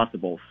and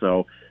possible.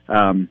 So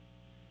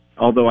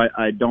although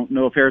I don't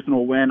know if Harrison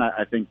will win,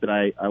 I think that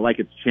I like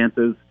its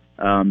chances.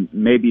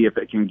 Maybe if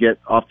it can get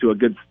off to a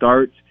good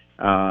start.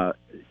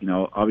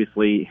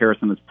 Obviously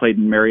Harrison has played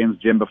in Marion's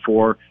gym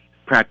before,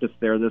 practiced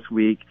there this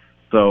week.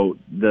 So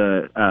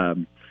the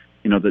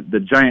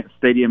giant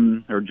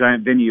stadium or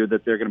giant venue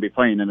that they're going to be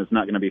playing in is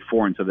not going to be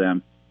foreign to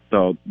them.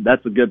 So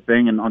that's a good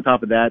thing. And on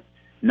top of that,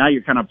 now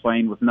you're kind of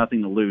playing with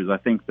nothing to lose. I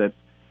think that,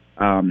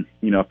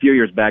 a few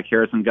years back,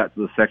 Harrison got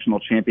to the sectional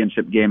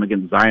championship game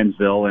against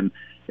Zionsville, and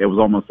it was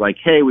almost like,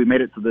 hey, we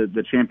made it to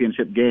the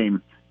championship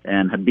game,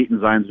 and had beaten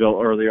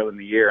Zionsville earlier in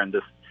the year and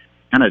just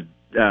kind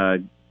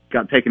of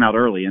got taken out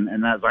early. And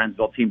that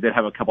Zionsville team did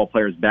have a couple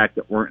players back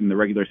that weren't in the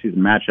regular season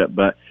matchup.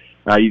 But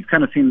you've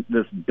kind of seen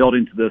this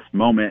building to this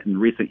moment in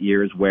recent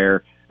years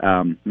where,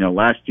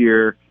 last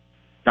year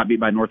got beat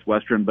by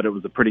Northwestern, but it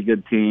was a pretty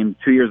good team.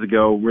 2 years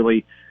ago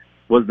really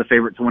was the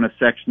favorite to win a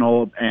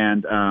sectional,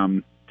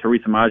 and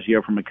Teresa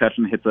Maggio from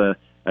McCutcheon hits a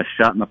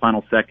shot in the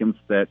final seconds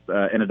that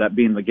ended up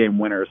being the game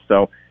winner.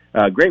 So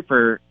great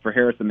for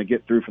Harrison to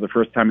get through for the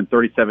first time in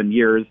 37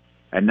 years,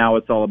 and now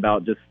it's all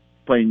about just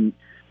playing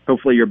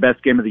hopefully your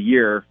best game of the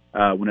year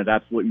when it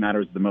absolutely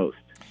matters the most.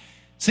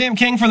 Sam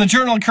King from the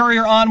Journal and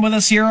Courier on with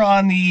us here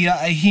on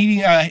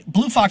the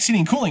Blue Fox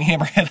Heating and Cooling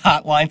Hammerhead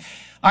Hotline.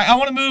 I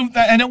want to move.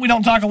 I know we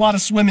don't talk a lot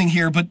of swimming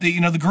here, but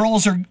the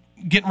girls are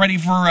getting ready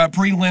for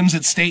prelims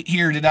at state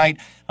here tonight.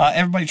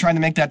 Everybody trying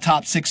to make that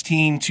top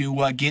 16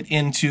 to get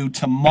into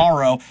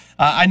tomorrow.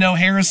 I know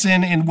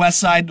Harrison and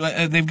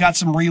Westside, they've got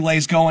some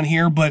relays going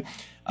here, but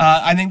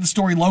I think the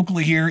story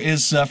locally here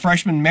is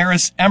freshman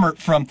Maris Emmert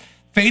from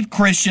Faith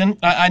Christian.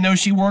 I know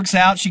she works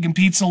out. She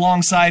competes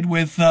alongside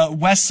with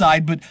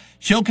Westside, but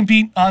she'll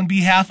compete on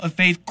behalf of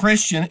Faith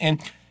Christian.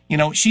 And,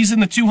 she's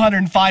in the 200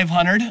 and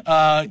 500.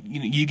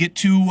 You get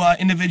two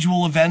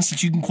individual events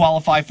that you can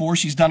qualify for.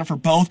 She's done it for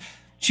both.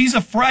 She's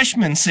a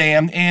freshman,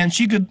 Sam, and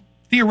she could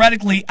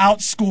theoretically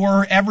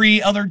outscore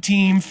every other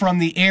team from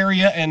the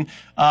area and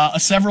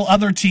several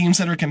other teams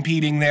that are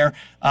competing there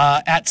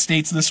at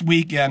states this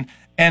weekend.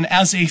 And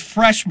as a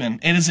freshman,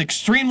 it is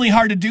extremely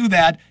hard to do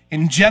that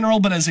in general,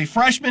 but as a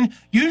freshman,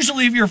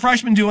 usually if you're a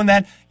freshman doing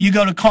that, you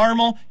go to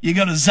Carmel, you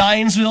go to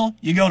Zionsville,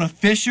 you go to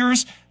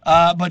Fishers,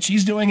 but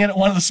she's doing it at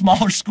one of the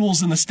smaller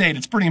schools in the state.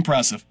 It's pretty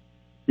impressive.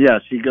 Yeah,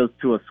 she goes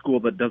to a school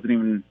that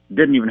didn't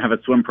even have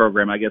a swim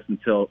program, I guess,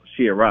 until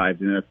she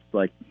arrived. And it's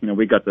like,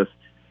 we got this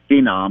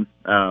phenom,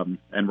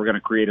 and we're going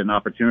to create an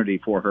opportunity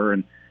for her.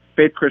 And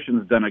Faith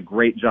Christian's done a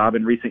great job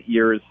in recent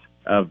years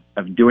of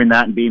doing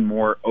that and being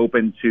more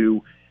open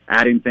to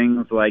adding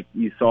things like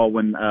you saw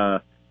when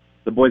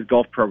the boys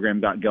golf program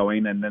got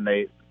going, and then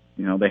they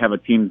have a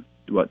team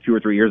 2 or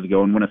 3 years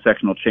ago and win a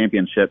sectional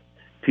championship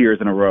 2 years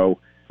in a row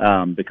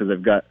because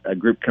they've got a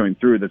group coming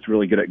through that's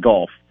really good at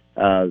golf.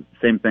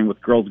 Same thing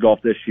with girls golf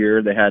this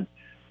year. They had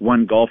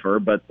one golfer,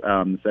 but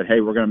said,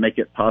 hey, we're going to make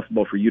it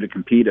possible for you to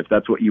compete if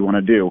that's what you want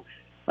to do.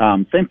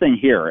 Same thing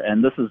here.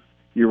 And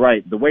you're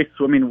right. The way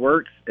swimming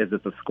works is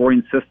it's a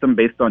scoring system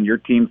based on your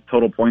team's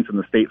total points in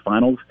the state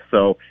finals.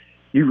 So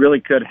you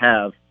really could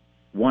have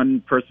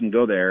one person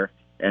go there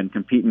and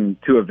compete in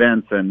 2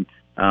 events and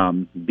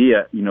be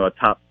a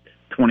top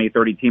 20,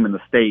 30 team in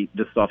the state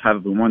just off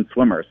having one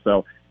swimmer.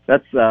 So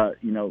that's,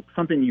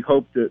 something you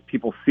hope that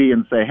people see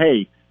and say,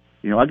 hey,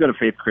 I go to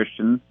Faith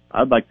Christian.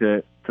 I'd like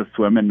to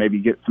swim and maybe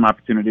get some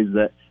opportunities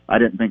that I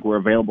didn't think were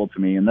available to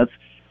me. And that's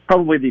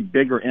probably the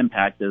bigger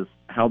impact is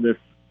how this,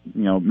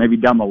 maybe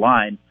down the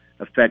line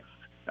affects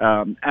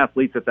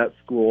athletes at that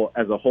school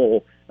as a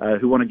whole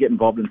who want to get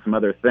involved in some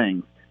other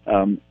things.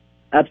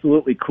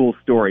 Absolutely cool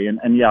story.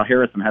 And yeah,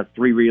 Harrison has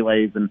 3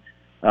 relays and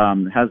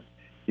has,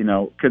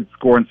 could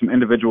score in some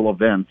individual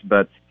events.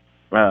 But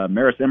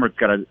Maris Emmert's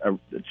got a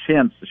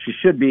chance. She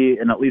should be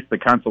in at least the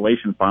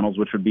consolation finals,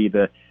 which would be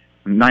the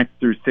 9th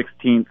through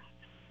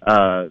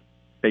 16th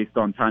based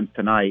on times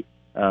tonight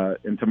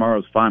in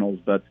tomorrow's finals.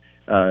 But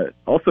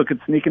also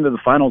could sneak into the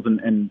finals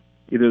in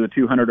either the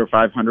 200 or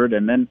 500.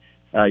 And then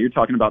you're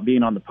talking about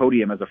being on the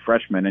podium as a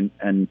freshman.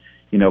 And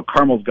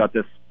Carmel's got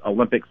this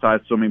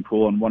Olympic-sized swimming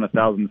pool and won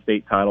 1,000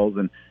 state titles,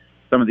 and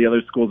some of the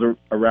other schools are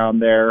around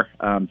there,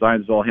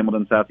 Zionsville,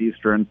 Hamilton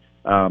Southeastern,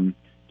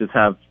 just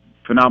have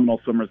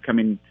phenomenal swimmers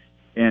coming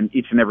in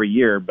each and every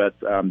year. But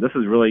this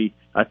is really,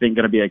 I think,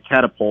 going to be a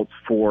catapult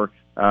for,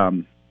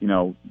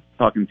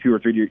 talking 2 or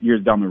 3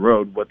 years down the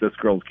road, what this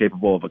girl is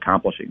capable of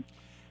accomplishing.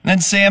 Then,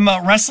 Sam,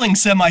 wrestling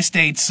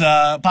semi-states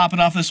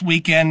popping off this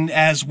weekend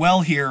as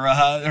well here.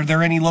 Are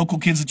there any local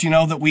kids that you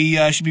know that we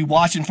should be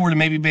watching for to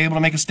maybe be able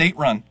to make a state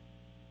run?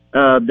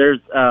 There's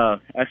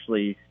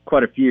actually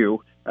quite a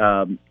few.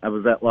 I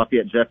was at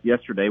Lafayette Jeff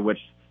yesterday, which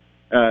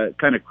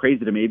kind of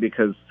crazy to me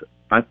because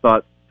I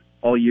thought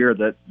all year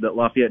that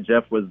Lafayette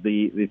Jeff was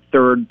the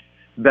 3rd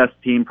best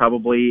team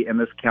probably in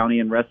this county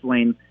in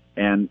wrestling,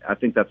 and I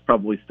think that's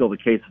probably still the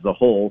case as a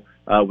whole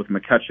with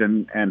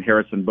McCutcheon and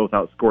Harrison both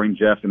outscoring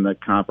Jeff in the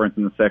conference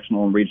and the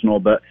sectional and regional.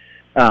 But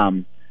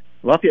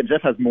Lafayette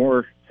Jeff has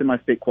more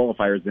semi-state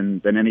qualifiers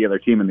than any other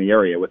team in the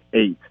area with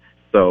 8.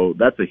 So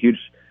that's a huge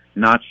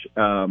notch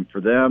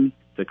for them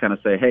to kind of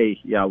say, hey,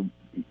 yeah,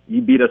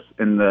 you beat us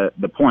in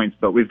the points,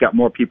 but we've got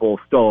more people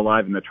still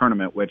alive in the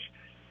tournament, which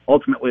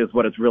ultimately is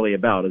what it's really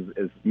about,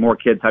 is more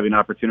kids having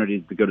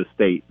opportunities to go to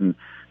state. And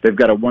they've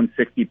got a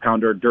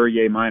 160-pounder,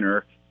 Duryea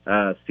Minor,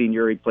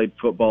 senior. He played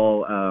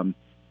football.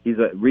 He's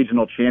a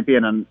regional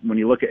champion, and when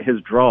you look at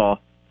his draw,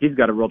 he's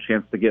got a real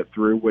chance to get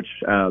through, which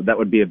that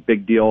would be a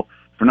big deal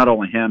for not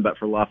only him, but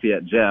for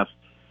Lafayette Jeff.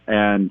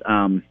 And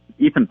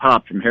Ethan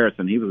Popp from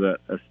Harrison, he was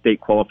a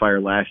state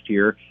qualifier last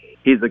year.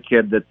 He's a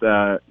kid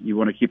that you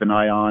want to keep an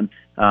eye on.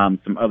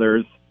 Some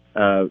others,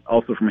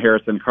 also from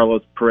Harrison,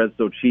 Carlos Perez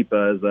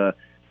Sochipa is a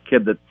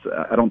kid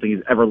that's, I don't think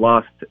he's ever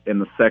lost in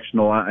the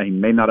sectional. He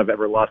may not have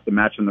ever lost a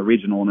match in the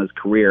regional in his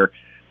career,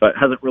 but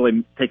hasn't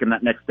really taken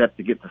that next step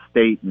to get to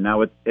state, and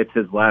now it's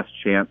his last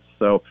chance.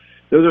 So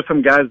those are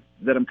some guys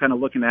that I'm kind of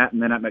looking at.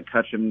 And then at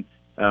McCutcheon,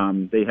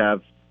 they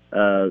have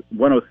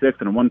 106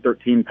 and a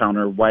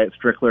 113-pounder, Wyatt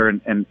Strickler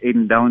and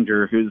Aiden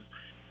Dellinger, who's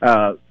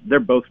they're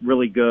both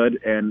really good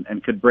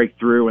and could break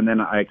through. And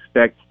then I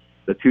expect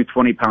the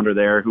 220-pounder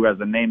there, who has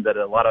a name that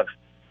a lot of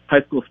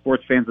high school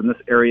sports fans in this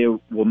area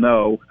will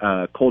know,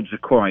 Cole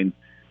Jacoin,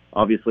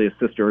 obviously a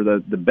sister,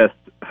 the best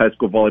high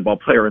school volleyball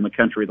player in the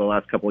country the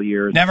last couple of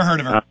years. Never heard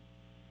of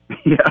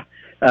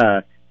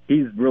her.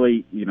 He's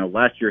really,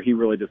 last year he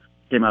really just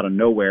came out of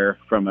nowhere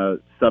from a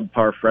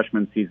subpar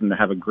freshman season to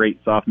have a great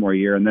sophomore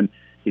year, and then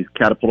he's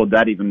catapulted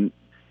that even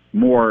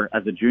more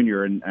as a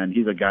junior, and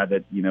he's a guy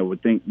that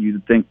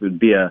you'd think would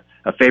be a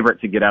favorite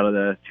to get out of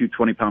the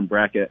 220-pound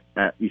bracket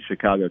at East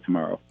Chicago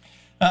tomorrow.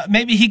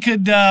 Maybe he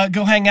could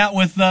go hang out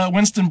with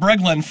Winston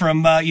Breglin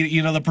from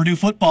the Purdue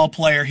football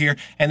player here,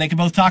 and they can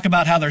both talk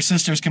about how their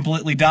sisters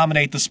completely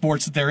dominate the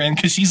sports that they're in.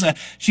 Because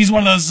she's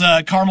one of those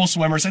Carmel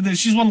swimmers.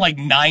 She's won like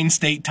 9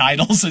 state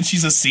titles, and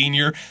she's a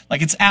senior.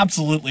 Like, it's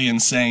absolutely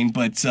insane.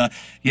 But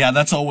yeah,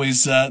 that's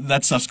always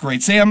that stuff's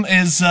great. Sam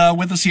is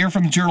with us here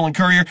from the Journal and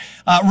Courier.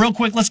 Real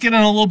quick, let's get in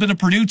a little bit of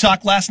Purdue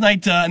talk. Last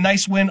night, a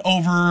nice win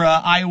over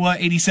Iowa,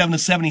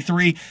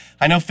 87-73.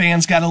 I know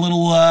fans got a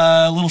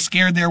little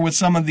scared there with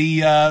some of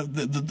the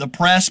the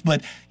press,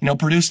 but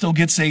Purdue still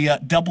gets a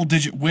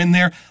double-digit win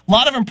there. A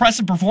lot of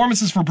impressive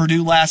performances for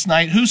Purdue last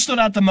night. Who stood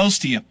out the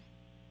most to you?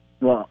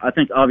 Well, I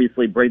think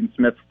obviously Braden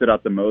Smith stood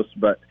out the most,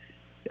 but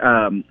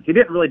he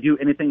didn't really do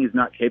anything he's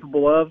not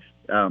capable of.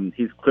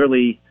 He's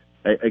clearly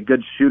a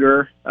good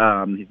shooter.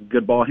 He's a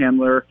good ball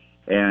handler,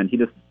 and he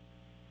just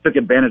took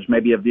advantage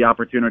maybe of the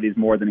opportunities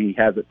more than he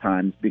has at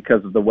times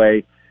because of the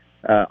way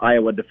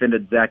Iowa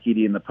defended Zach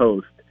Edey in the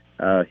post.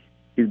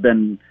 He's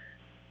been,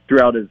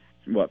 throughout his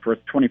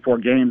first 24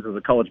 games as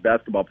a college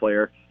basketball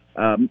player,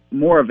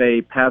 more of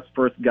a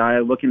pass-first guy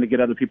looking to get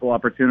other people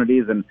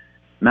opportunities, and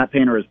Matt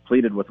Painter has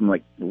pleaded with him,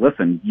 like,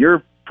 listen,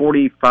 you're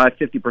 45,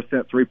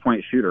 50%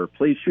 three-point shooter.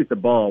 Please shoot the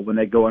ball when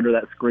they go under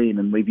that screen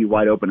and leave you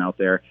wide open out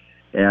there.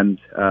 And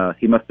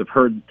he must have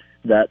heard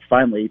that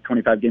finally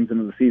 25 games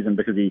into the season,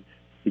 because he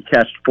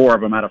cashed 4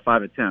 of them out of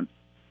 5 attempts.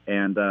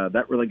 And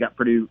that really got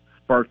Purdue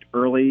sparked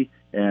early,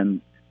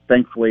 and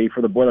thankfully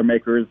for the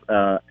Boilermakers,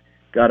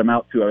 got him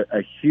out to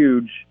a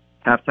huge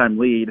halftime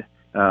lead.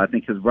 I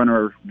think his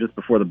runner just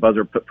before the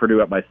buzzer put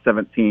Purdue up by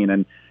 17,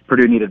 and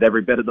Purdue needed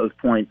every bit of those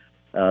points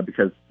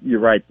because you're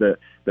right, the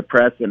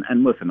press,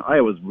 and listen,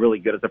 Iowa's really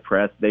good at the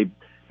press. They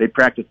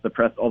practice the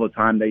press all the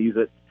time. They use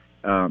it.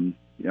 A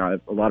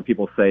lot of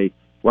people say,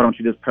 why don't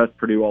you just press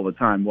Purdue all the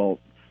time? Well,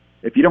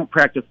 if you don't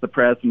practice the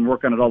press and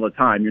work on it all the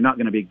time, you're not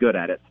going to be good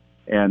at it.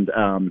 And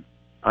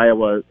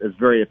Iowa is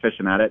very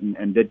efficient at it,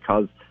 and did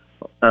cause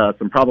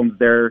some problems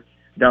there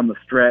down the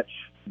stretch.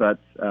 But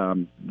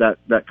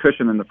that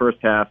cushion in the first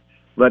half,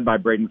 led by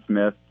Braden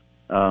Smith,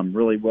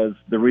 really was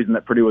the reason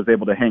that Purdue was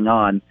able to hang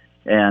on.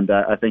 And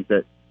I think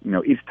that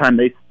each time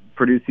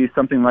Purdue sees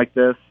something like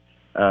this,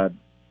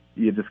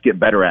 you just get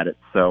better at it.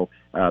 So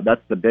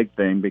that's the big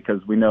thing,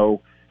 because we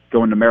know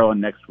going to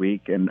Maryland next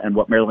week and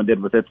what Maryland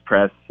did with its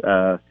press,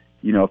 a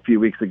few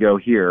weeks ago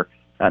here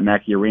at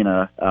Mackey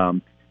Arena,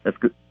 it's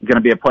going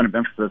to be a point of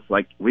emphasis.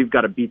 Like, we've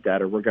got to beat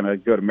that, or we're going to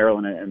go to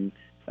Maryland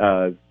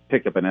and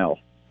pick up an L.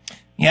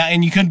 Yeah,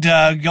 and you could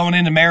going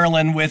into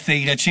Maryland with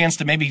a chance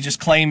to maybe just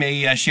claim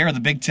a share of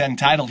the Big Ten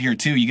title here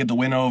too. You get the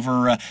win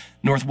over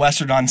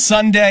Northwestern on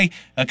Sunday.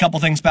 A couple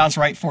things bounce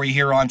right for you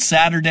here on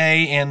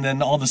Saturday, and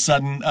then all of a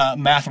sudden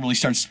math really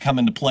starts to come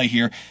into play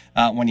here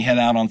when you head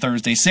out on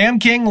Thursday. Sam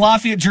King,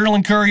 Lafayette Journal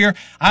and Courier.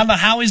 I don't know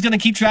how he's going to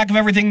keep track of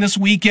everything this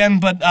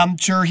weekend, but I'm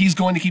sure he's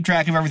going to keep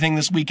track of everything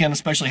this weekend,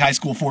 especially high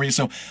school for you.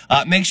 So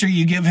make sure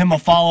you give him a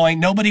follow. Ain't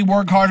nobody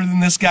work harder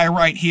than this guy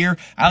right here.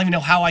 I don't even know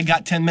how I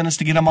got 10 minutes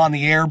to get him on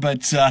the air,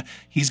 but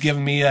he's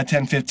given me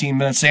 10, 15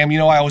 minutes. Sam,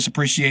 I always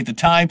appreciate the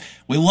time.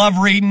 We love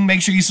reading.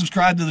 Make sure you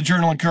subscribe to the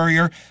Journal and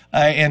Courier.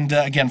 And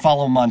again,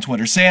 follow him on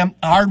Twitter. Sam,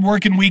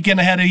 hard-working weekend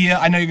ahead of you.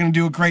 I know you're going to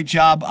do a great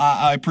job.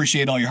 I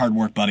appreciate all your hard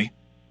work, buddy.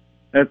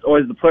 It's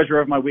always the pleasure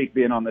of my week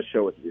being on this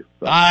show with you.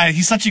 So.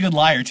 He's such a good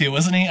liar, too,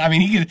 isn't he? I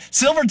mean, he could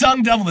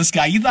silver-tongued devil, this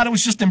guy. You thought it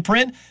was just in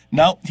print?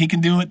 No, he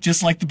can do it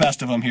just like the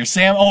best of them here.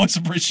 Sam, always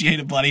appreciate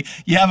it, buddy.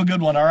 You have a good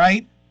one, all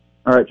right?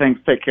 All right, thanks.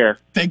 Take care.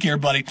 Take care,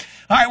 buddy.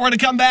 All right, we're going to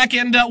come back,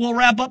 and we'll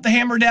wrap up the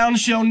Hammer Down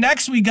show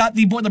next. We got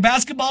the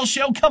basketball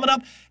show coming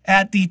up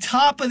at the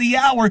top of the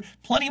hour.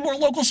 Plenty more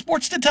local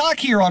sports to talk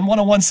here on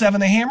 101.7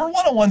 The Hammer,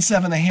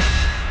 101.7 The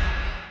Hammer.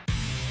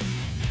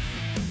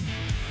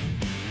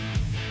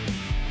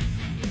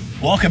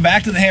 Welcome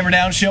back to the Hammer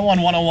Down Show on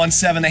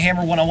 101.7 The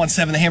Hammer,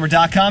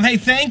 101.7thehammer.com. Hey,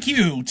 thank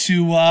you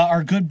to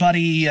our good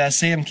buddy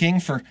Sam King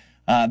for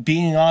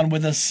being on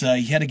with us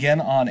yet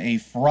again on a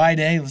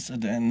Friday.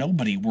 Listen,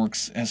 nobody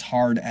works as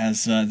hard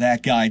as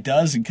that guy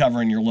does in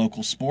covering your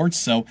local sports,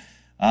 so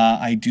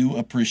I do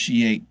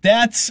appreciate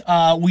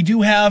that. We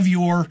do have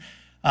your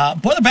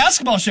Boiler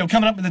Basketball Show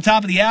coming up at the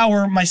top of the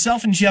hour.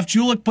 Myself and Jeff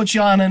Julik put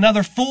you on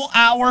another full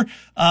hour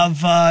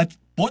of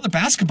Boiler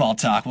Basketball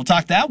talk. We'll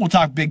talk that. We'll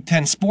talk Big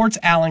Ten sports.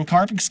 Alan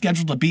Karpik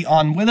scheduled to be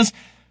on with us.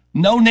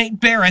 No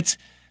Nate Barrett.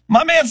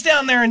 My man's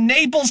down there in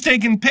Naples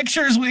taking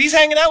pictures. He's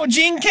hanging out with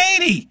Gene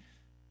Katie.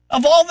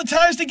 Of all the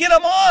times to get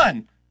him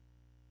on.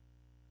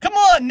 Come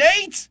on,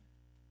 Nate.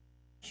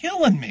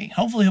 Killing me.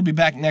 Hopefully he'll be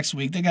back next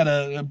week. They got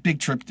a big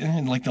trip,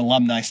 like the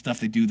alumni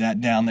stuff. They do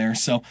that down there.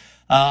 So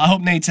I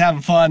hope Nate's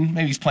having fun.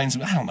 Maybe he's playing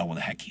some, I don't know what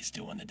the heck he's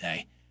doing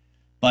today.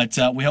 But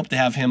we hope to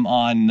have him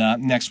on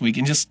next week.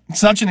 And just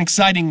such an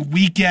exciting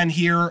weekend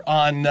here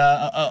on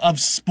of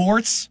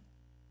sports.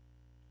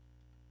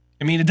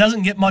 I mean, it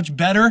doesn't get much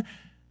better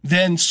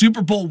than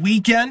Super Bowl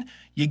weekend.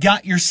 You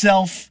got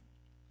yourself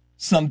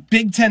some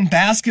Big Ten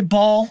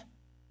basketball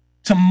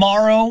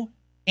tomorrow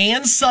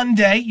and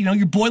Sunday.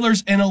 Your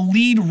Boilers in a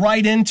lead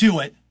right into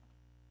it.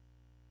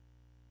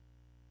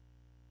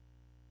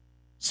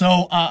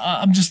 So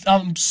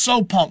I'm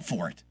so pumped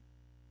for it.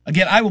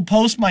 Again, I will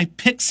post my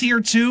picks here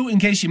too in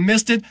case you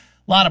missed it.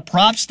 A lot of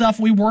prop stuff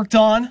we worked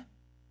on.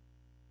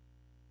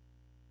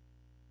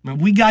 I mean,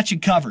 we got you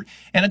covered.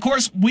 And of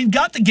course, we've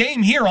got the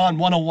game here on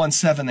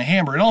 101.7 The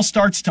Hammer. It all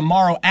starts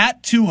tomorrow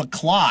at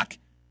 2:00.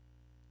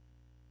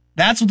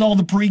 That's with all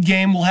the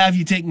pregame we'll have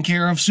you taken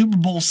care of. Super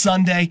Bowl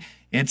Sunday.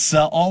 It's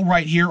all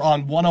right here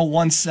on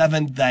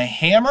 101.7 The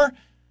Hammer.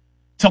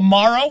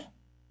 Tomorrow,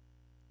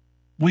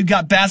 We've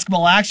got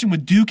basketball action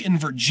with Duke and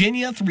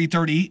Virginia,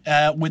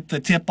 3:30 with the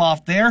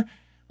tip-off there,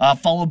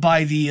 followed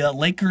by the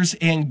Lakers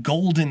and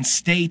Golden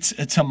State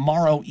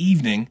tomorrow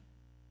evening.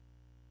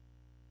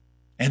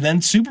 And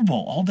then Super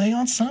Bowl all day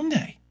on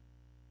Sunday.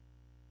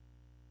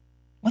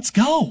 Let's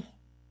go.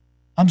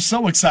 I'm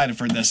so excited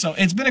for this. So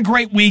it's been a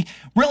great week.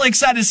 Really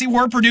excited to see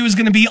where Purdue is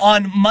going to be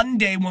on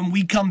Monday when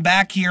we come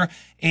back here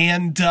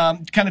and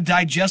kind of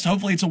digest.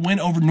 Hopefully it's a win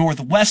over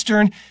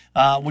Northwestern,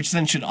 which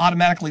then should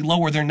automatically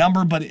lower their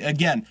number. But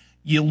again,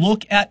 you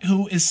look at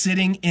who is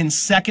sitting in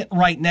second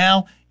right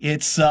now.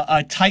 It's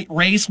a tight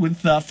race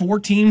with 4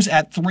 teams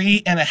at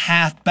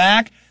 3.5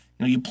 back.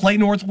 You play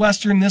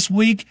Northwestern this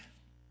week.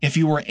 If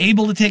you were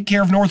able to take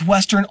care of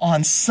Northwestern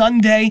on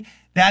Sunday,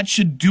 that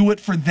should do it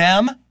for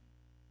them.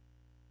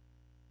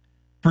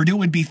 Purdue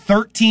would be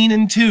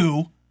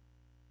 13-2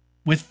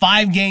 with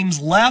 5 games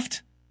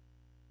left,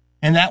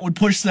 and that would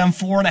push them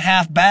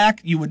 4.5 back.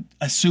 You would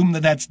assume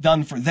that that's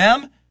done for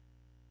them.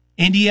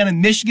 Indiana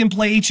and Michigan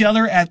play each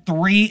other at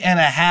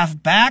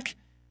 3.5 back.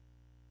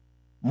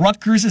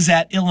 Rutgers is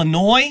at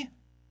Illinois.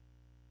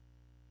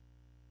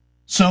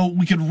 So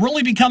we could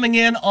really be coming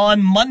in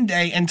on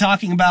Monday and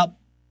talking about,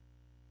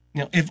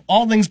 if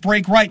all things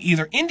break right,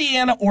 either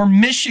Indiana or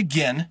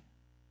Michigan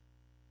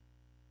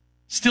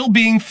still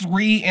being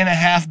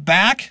 3.5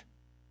 back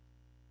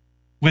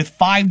with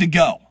 5 to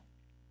go.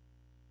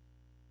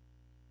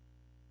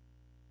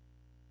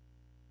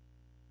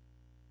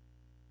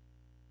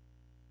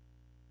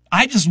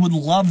 I just would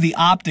love the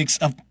optics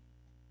of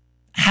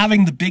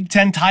having the Big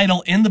Ten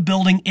title in the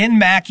building in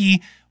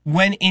Mackey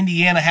when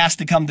Indiana has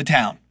to come to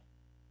town.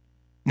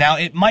 Now,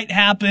 it might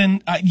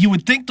happen, you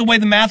would think the way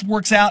the math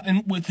works out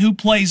and with who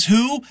plays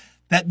who,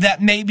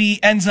 that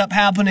maybe ends up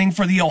happening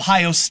for the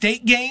Ohio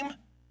State game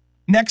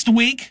next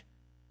week.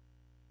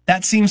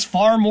 That seems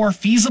far more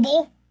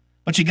feasible,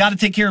 but you got to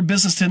take care of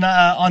business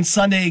on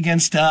Sunday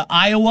against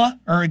Iowa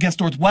or against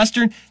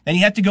Northwestern. Then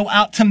you have to go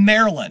out to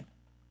Maryland.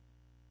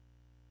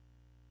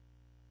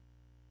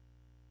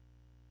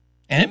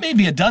 And it may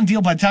be a done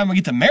deal by the time we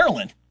get to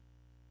Maryland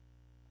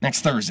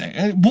next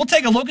Thursday. We'll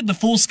take a look at the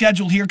full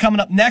schedule here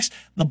coming up next.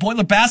 The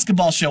Boiler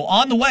Basketball Show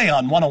on the way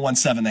on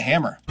 101.7 The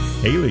Hammer.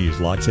 Haley's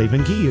Lock, Safe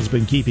 & Key has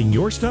been keeping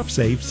your stuff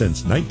safe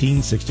since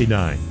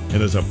 1969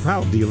 and is a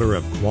proud dealer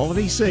of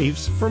quality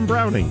safes from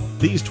Browning.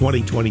 These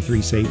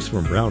 2023 safes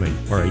from Browning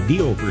are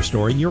ideal for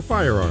storing your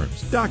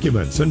firearms,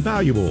 documents, and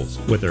valuables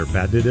with their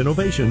patented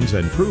innovations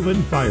and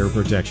proven fire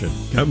protection.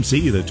 Come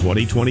see the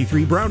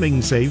 2023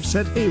 Browning safes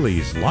at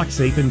Haley's Lock,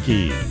 Safe &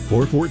 Key,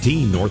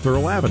 414 North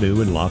Earl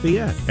Avenue in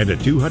Lafayette and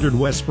at 200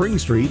 West Spring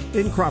Street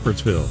in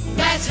Crawfordsville.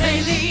 That's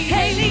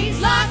Haley's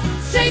Lock,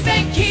 Safe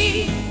 &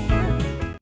 Key.